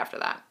stopped after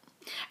that.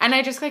 And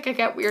I just like, I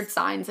get weird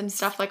signs and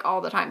stuff like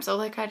all the time. So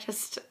like,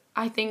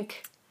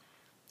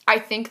 I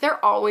think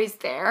they're always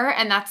there,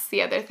 and that's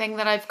the other thing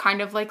that I've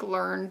kind of like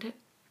learned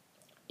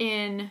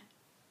in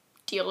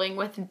dealing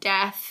with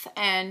death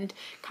and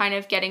kind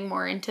of getting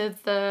more into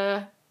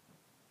the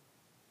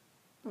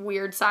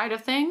weird side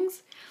of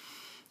things,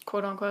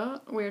 quote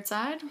unquote weird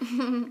side,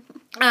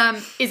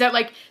 is that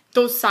like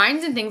those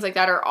signs and things like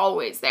that are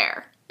always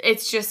there.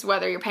 It's just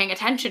whether you're paying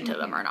attention to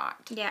them or not.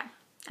 Yeah,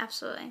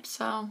 absolutely.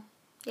 So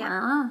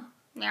Yeah.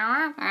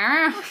 well,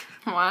 I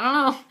don't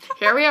know.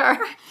 Here we are.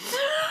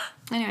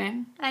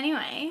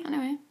 Anyway,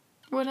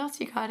 what else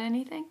you got?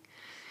 Anything?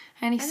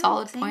 Any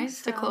solid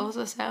points to close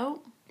us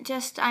out?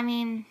 Just, I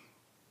mean,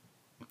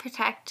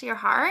 protect your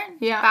heart.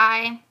 Yeah.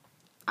 By,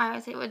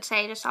 I would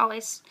say, just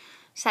always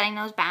setting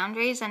those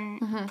boundaries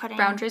and putting...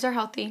 Boundaries are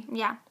healthy.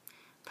 Yeah.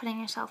 Putting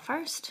yourself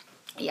first.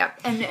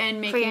 Yep.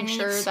 And making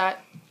sure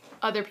that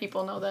other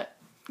people know that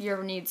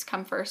your needs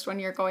come first when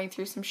you're going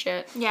through some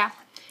shit. Yeah.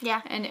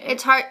 Yeah. And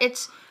it's hard.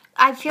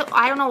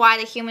 I don't know why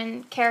the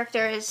human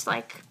character is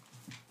like...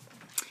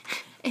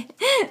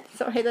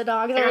 Sorry, the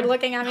dogs are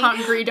looking at me.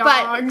 Hungry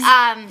dogs.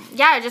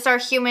 But, just our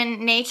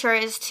human nature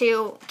is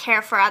to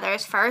care for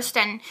others first.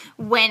 And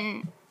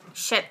when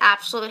shit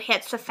absolutely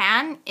hits the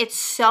fan, it's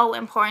so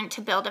important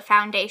to build a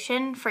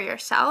foundation for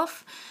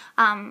yourself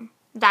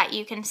that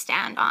you can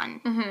stand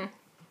on. Mm-hmm.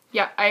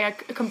 Yeah, I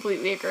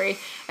completely agree.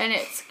 And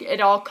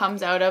it all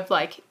comes out of,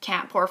 like,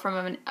 can't pour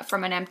from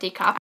an empty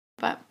cup.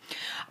 But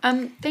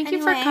thank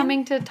you for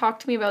coming to talk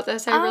to me about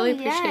this. I really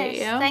appreciate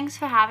you. Thanks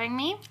for having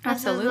me.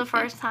 Absolutely. This is the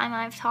first time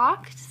I've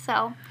talked,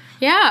 so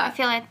yeah. I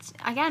feel it's,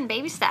 again,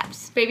 baby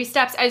steps. Baby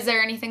steps. Is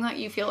there anything that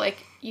you feel like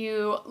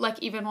you like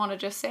even want to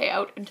just say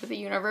out into the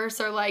universe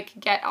or like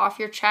get off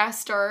your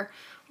chest or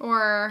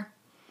I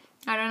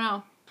don't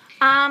know.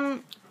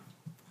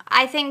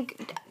 I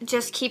think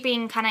just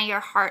keeping kind of your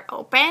heart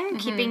open,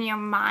 keeping your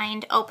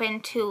mind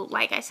open to,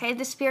 like I say,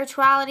 the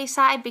spirituality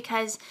side,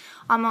 because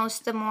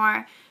almost the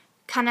more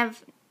kind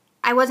of,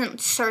 I wasn't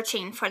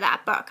searching for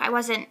that book. I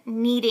wasn't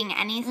needing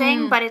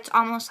anything, but it's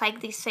almost like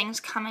these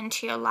things come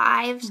into your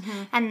lives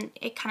and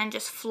it kind of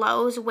just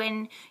flows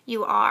when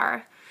you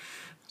are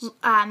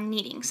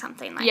needing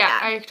something like that. Yeah,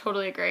 I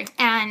totally agree.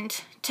 And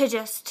to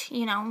just,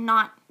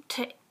 not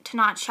to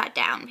not shut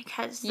down,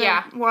 because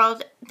the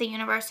world, the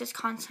universe is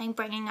constantly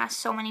bringing us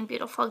so many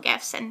beautiful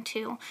gifts, and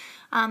to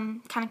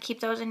kind of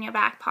keep those in your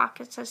back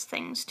pockets as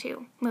things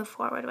to move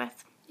forward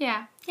with.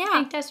 Yeah. I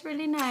think that's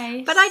really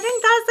nice. But I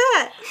think that's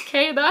it.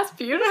 Okay, that's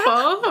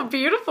beautiful. A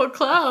beautiful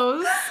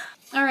close.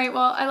 All right,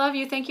 well, I love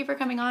you. Thank you for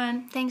coming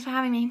on. Thanks for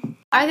having me.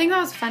 I think that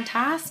was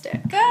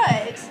fantastic. Good.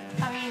 I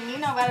mean, you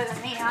know better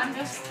than me. I'm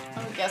just...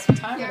 guess what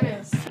time it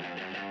is.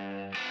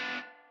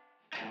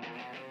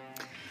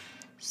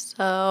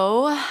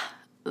 So,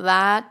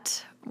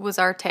 that was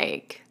our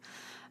take.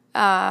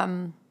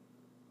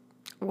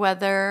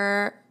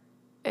 Whether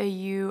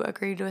you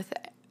agreed with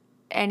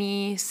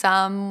any,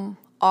 some,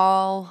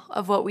 all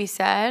of what we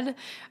said,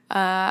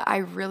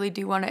 I really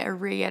do want to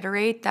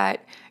reiterate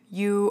that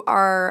you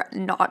are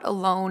not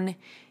alone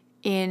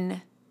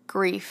in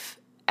grief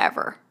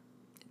ever.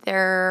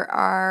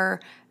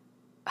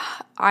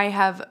 I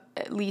have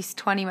at least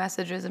 20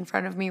 messages in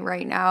front of me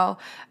right now,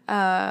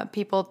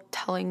 people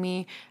telling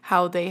me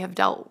how they have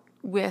dealt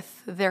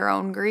with their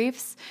own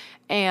griefs,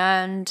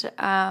 and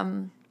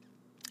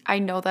I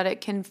know that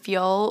it can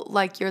feel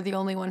like you're the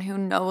only one who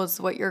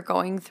knows what you're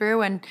going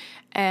through,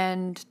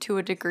 and to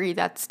a degree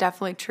that's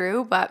definitely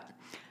true, but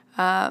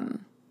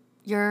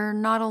you're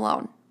not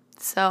alone.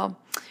 So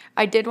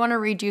I did want to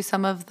read you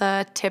some of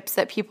the tips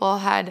that people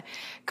had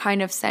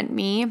kind of sent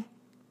me.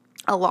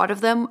 A lot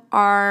of them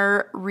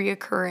are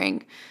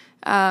reoccurring.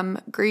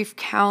 Grief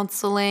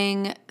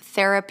counseling,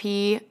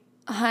 therapy.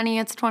 Honey,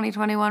 it's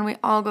 2021. We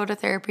all go to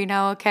therapy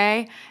now,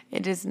 okay?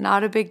 It is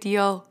not a big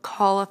deal.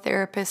 Call a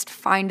therapist,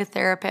 find a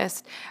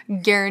therapist.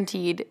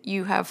 Guaranteed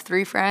you have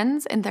 3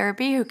 friends in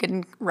therapy who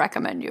can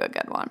recommend you a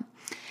good one.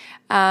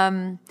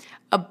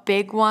 A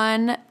big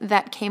one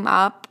that came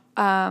up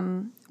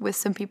with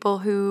some people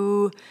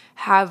who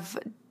have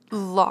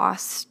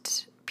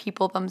lost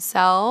people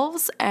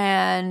themselves,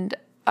 and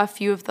a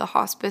few of the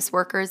hospice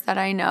workers that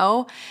I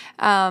know,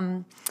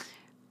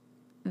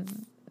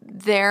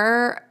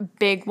 their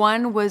big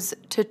one was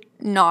to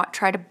not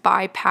try to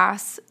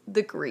bypass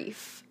the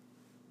grief.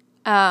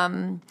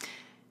 And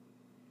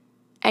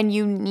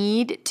you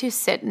need to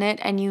sit in it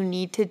and you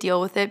need to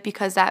deal with it,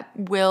 because that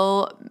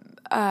will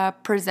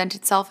present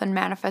itself and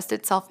manifest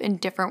itself in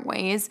different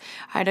ways.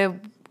 I had a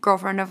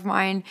girlfriend of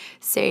mine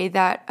say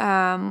that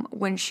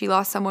when she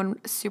lost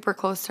someone super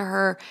close to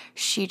her,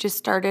 she just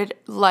started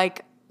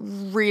like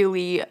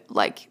really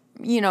like,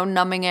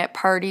 numbing it,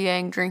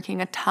 partying,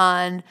 drinking a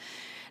ton.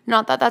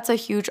 Not that that's a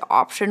huge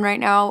option right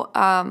now,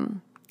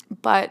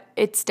 but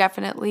it's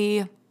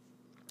definitely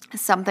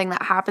something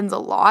that happens a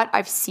lot.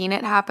 I've seen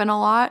it happen a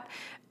lot.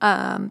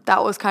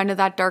 That was kind of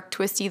that dark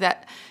twisty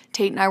that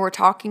Tate and I were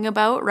talking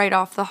about right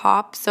off the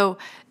hop. So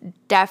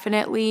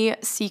definitely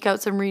seek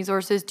out some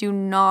resources. Do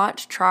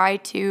not try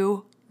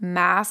to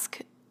mask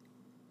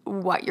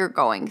what you're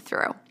going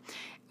through.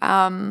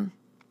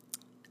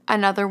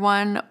 Another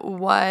one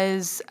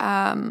was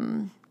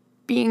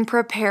being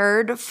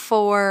prepared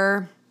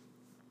for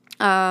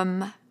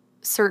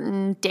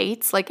certain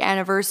dates like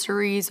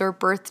anniversaries or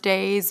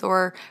birthdays,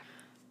 or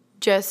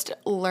just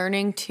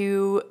learning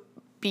to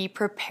be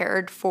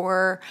prepared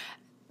for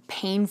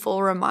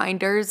painful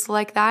reminders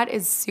like that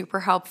is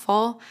super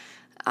helpful.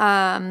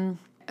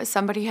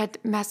 Somebody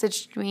had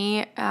messaged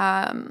me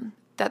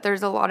that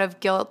there's a lot of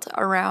guilt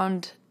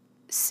around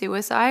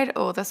suicide.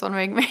 Oh, this one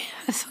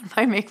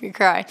might make me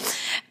cry.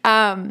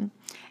 And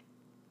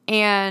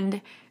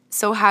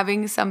so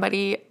having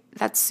somebody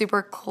that's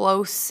super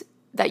close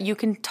that you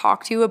can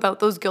talk to about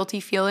those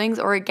guilty feelings,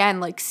 or again,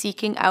 like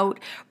seeking out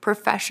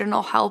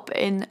professional help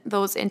in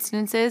those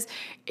instances,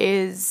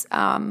 is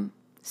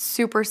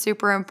super,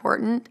 super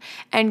important,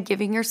 and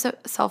giving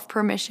yourself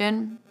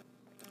permission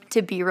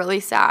to be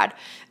really sad.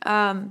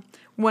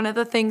 One of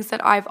the things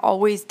that I've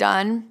always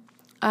done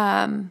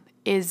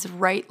is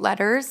write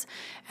letters,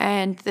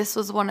 and this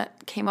was one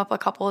that came up a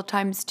couple of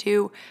times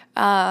too.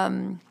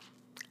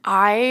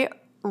 I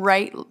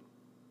write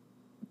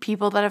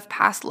people that have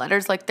passed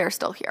letters like they're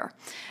still here.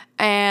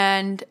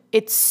 And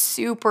it's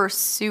super,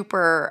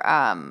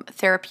 super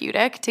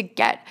therapeutic to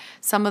get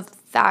some of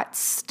that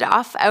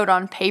stuff out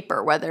on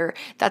paper, whether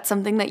that's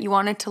something that you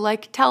wanted to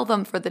like tell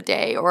them for the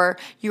day, or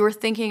you were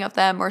thinking of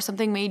them, or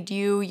something made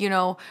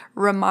you,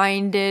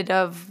 reminded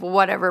of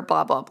whatever,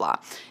 blah, blah, blah.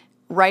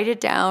 Write it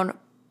down,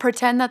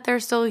 pretend that they're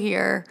still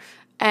here,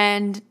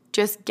 and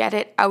just get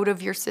it out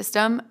of your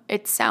system.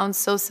 It sounds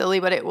so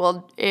silly, but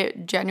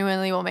it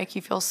genuinely will make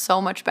you feel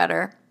so much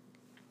better.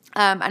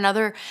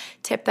 Another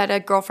tip that a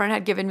girlfriend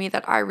had given me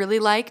that I really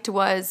liked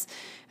was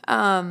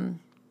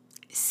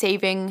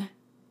saving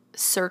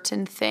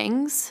certain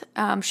things.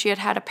 She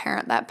had a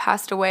parent that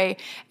passed away,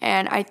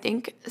 and I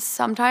think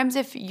sometimes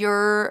if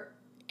you're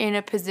in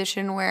a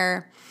position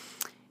where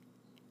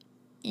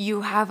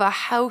you have a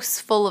house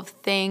full of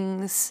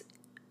things,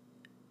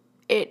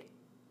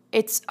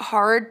 it's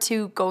hard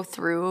to go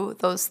through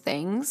those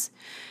things.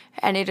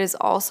 And it is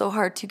also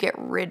hard to get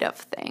rid of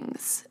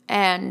things.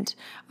 And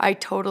I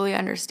totally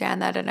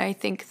understand that. And I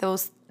think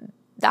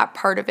that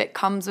part of it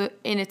comes in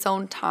its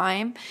own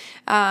time.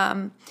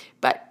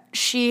 But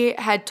she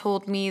had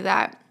told me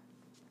that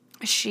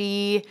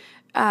she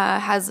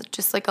has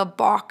just like a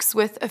box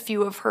with a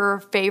few of her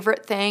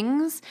favorite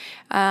things,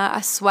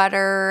 a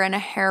sweater and a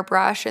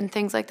hairbrush and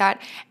things like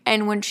that.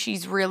 And when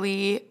she's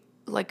really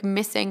like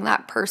missing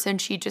that person,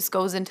 she just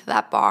goes into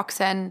that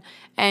box and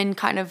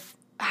kind of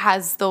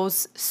has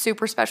those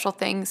super special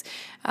things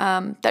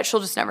that she'll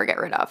just never get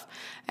rid of.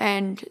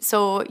 And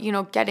so,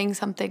 getting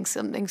something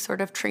sort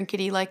of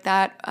trinkety like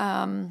that,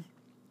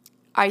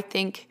 I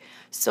think,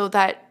 so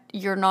that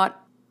you're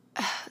not,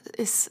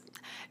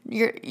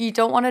 you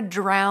don't want to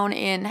drown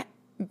in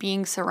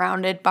being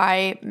surrounded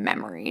by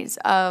memories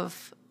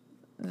of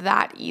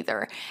that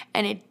either.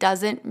 And it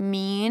doesn't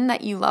mean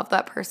that you love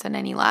that person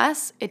any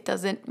less. It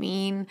doesn't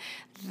mean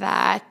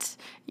that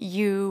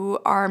you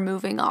are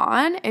moving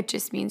on. It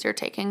just means you're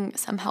taking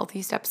some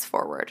healthy steps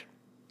forward.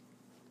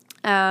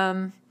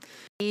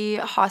 The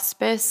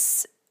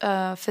hospice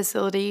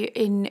facility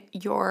in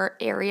your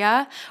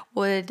area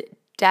would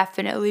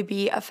definitely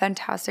be a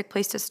fantastic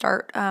place to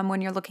start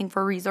when you're looking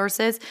for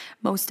resources.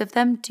 Most of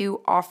them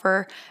do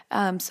offer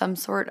some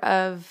sort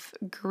of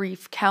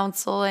grief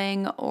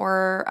counseling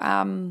or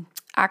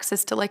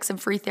access to like some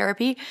free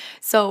therapy.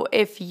 So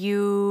if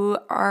you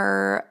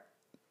are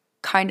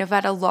kind of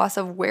at a loss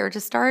of where to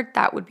start,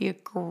 that would be a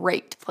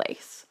great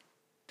place.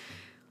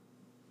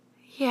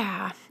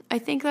 Yeah, I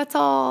think that's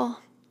all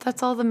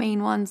the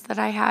main ones that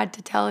I had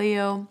to tell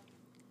you.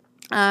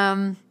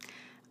 I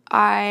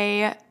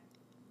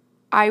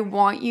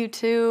want you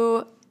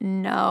to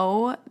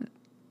know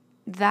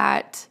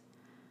that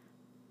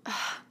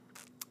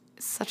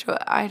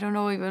I don't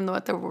know even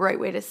what the right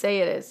way to say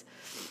it is.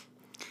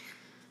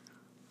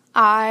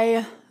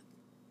 I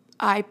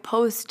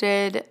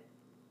posted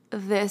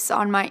this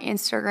on my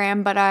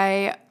Instagram, but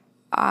I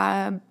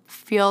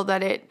feel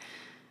that it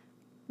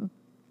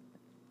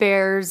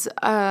bears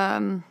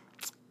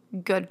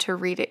good to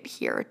read it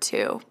here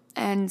too.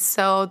 And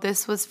so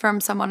this was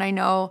from someone I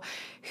know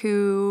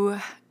who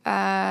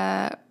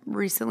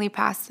recently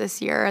passed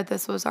this year.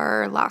 This was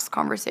our last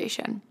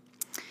conversation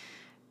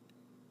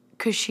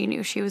because she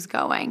knew she was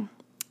going.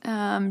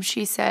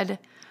 She said,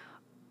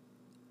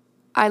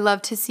 I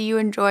love to see you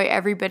enjoy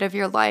every bit of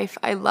your life.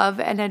 I love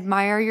and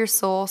admire your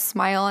soul,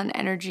 smile, and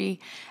energy.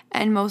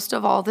 And most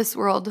of all, this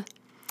world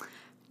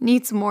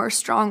needs more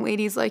strong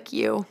ladies like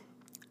you.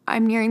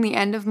 I'm nearing the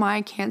end of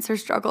my cancer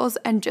struggles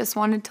and just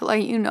wanted to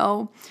let you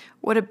know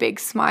what a big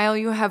smile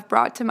you have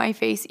brought to my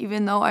face,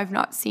 even though I've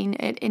not seen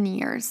it in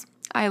years.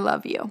 I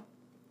love you.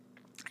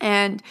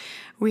 And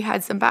we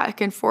had some back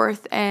and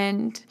forth,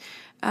 and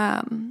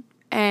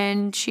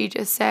she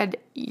just said,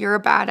 you're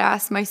a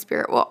badass. My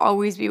spirit will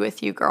always be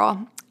with you,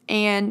 girl.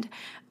 And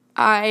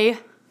I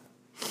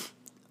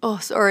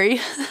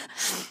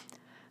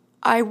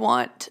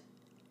want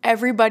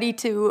everybody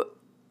to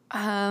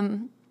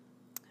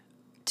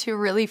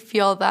really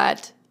feel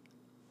that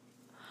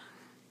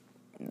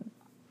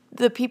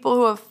the people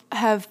who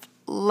have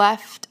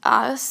left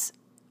us,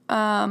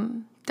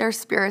 their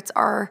spirits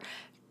are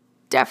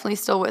definitely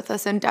still with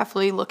us and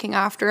definitely looking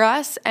after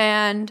us.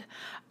 And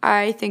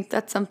I think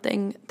that's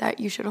something that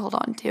you should hold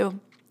on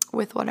to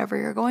with whatever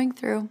you're going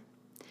through.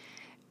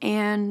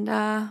 And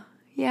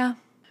yeah,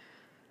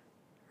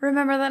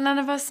 remember that none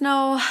of us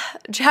know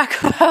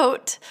jack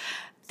about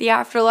the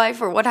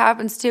afterlife or what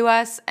happens to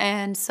us.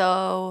 And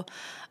so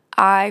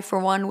I, for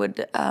one,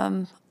 would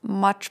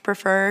much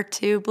prefer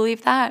to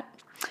believe that.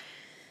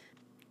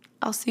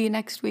 I'll see you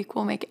next week.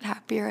 We'll make it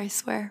happier, I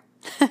swear.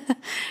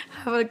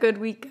 Have a good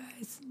week,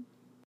 guys.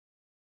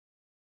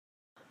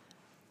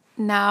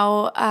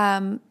 Now,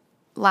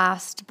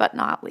 last but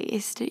not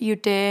least, you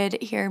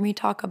did hear me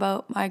talk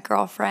about my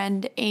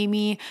girlfriend,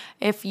 Amy.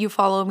 If you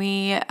follow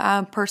me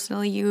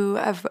personally, you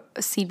have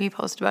seen me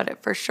post about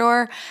it for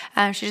sure.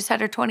 She just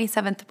had her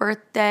 27th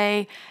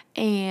birthday,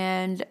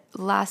 and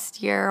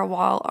last year,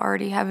 while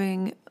already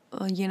having,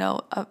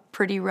 a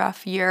pretty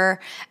rough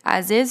year,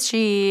 as is,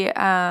 she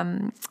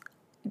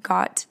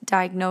got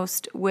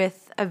diagnosed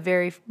with a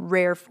very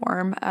rare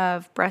form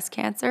of breast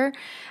cancer.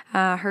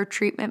 Her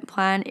treatment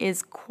plan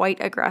is quite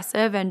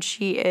aggressive, and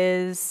she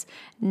is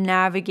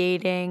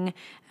navigating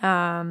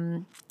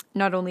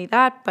not only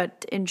that,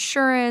 but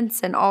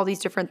insurance and all these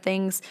different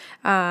things.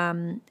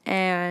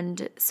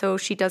 And so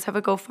she does have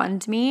a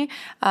GoFundMe.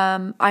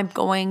 I'm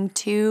going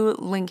to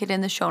link it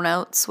in the show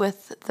notes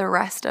with the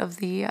rest of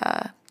the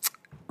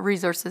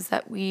resources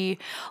that we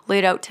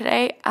laid out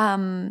today.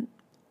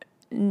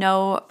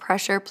 No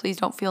pressure. Please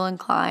don't feel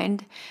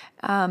inclined.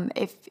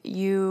 If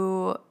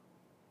you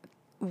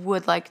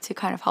would like to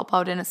kind of help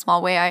out in a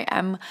small way, I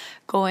am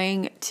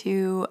going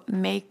to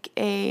make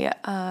a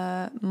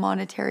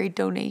monetary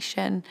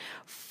donation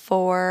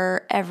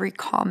for every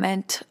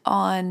comment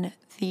on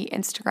the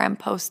Instagram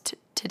post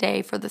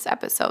today for this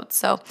episode.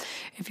 So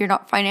if you're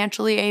not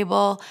financially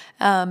able,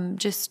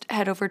 just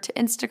head over to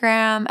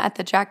Instagram at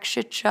The Jack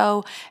Shit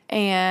Show,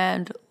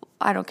 and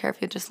I don't care if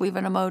you just leave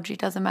an emoji,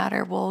 doesn't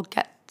matter. We'll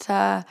get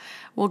the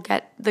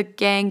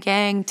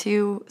gang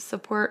to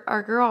support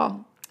our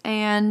girl.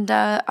 And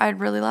I'd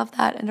really love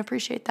that and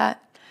appreciate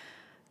that,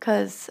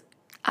 because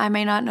I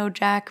may not know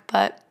Jack,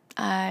 but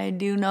I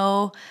do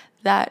know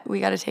that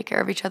we got to take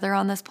care of each other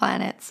on this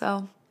planet.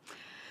 So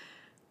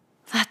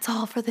that's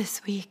all for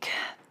this week.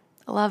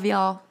 I love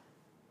y'all.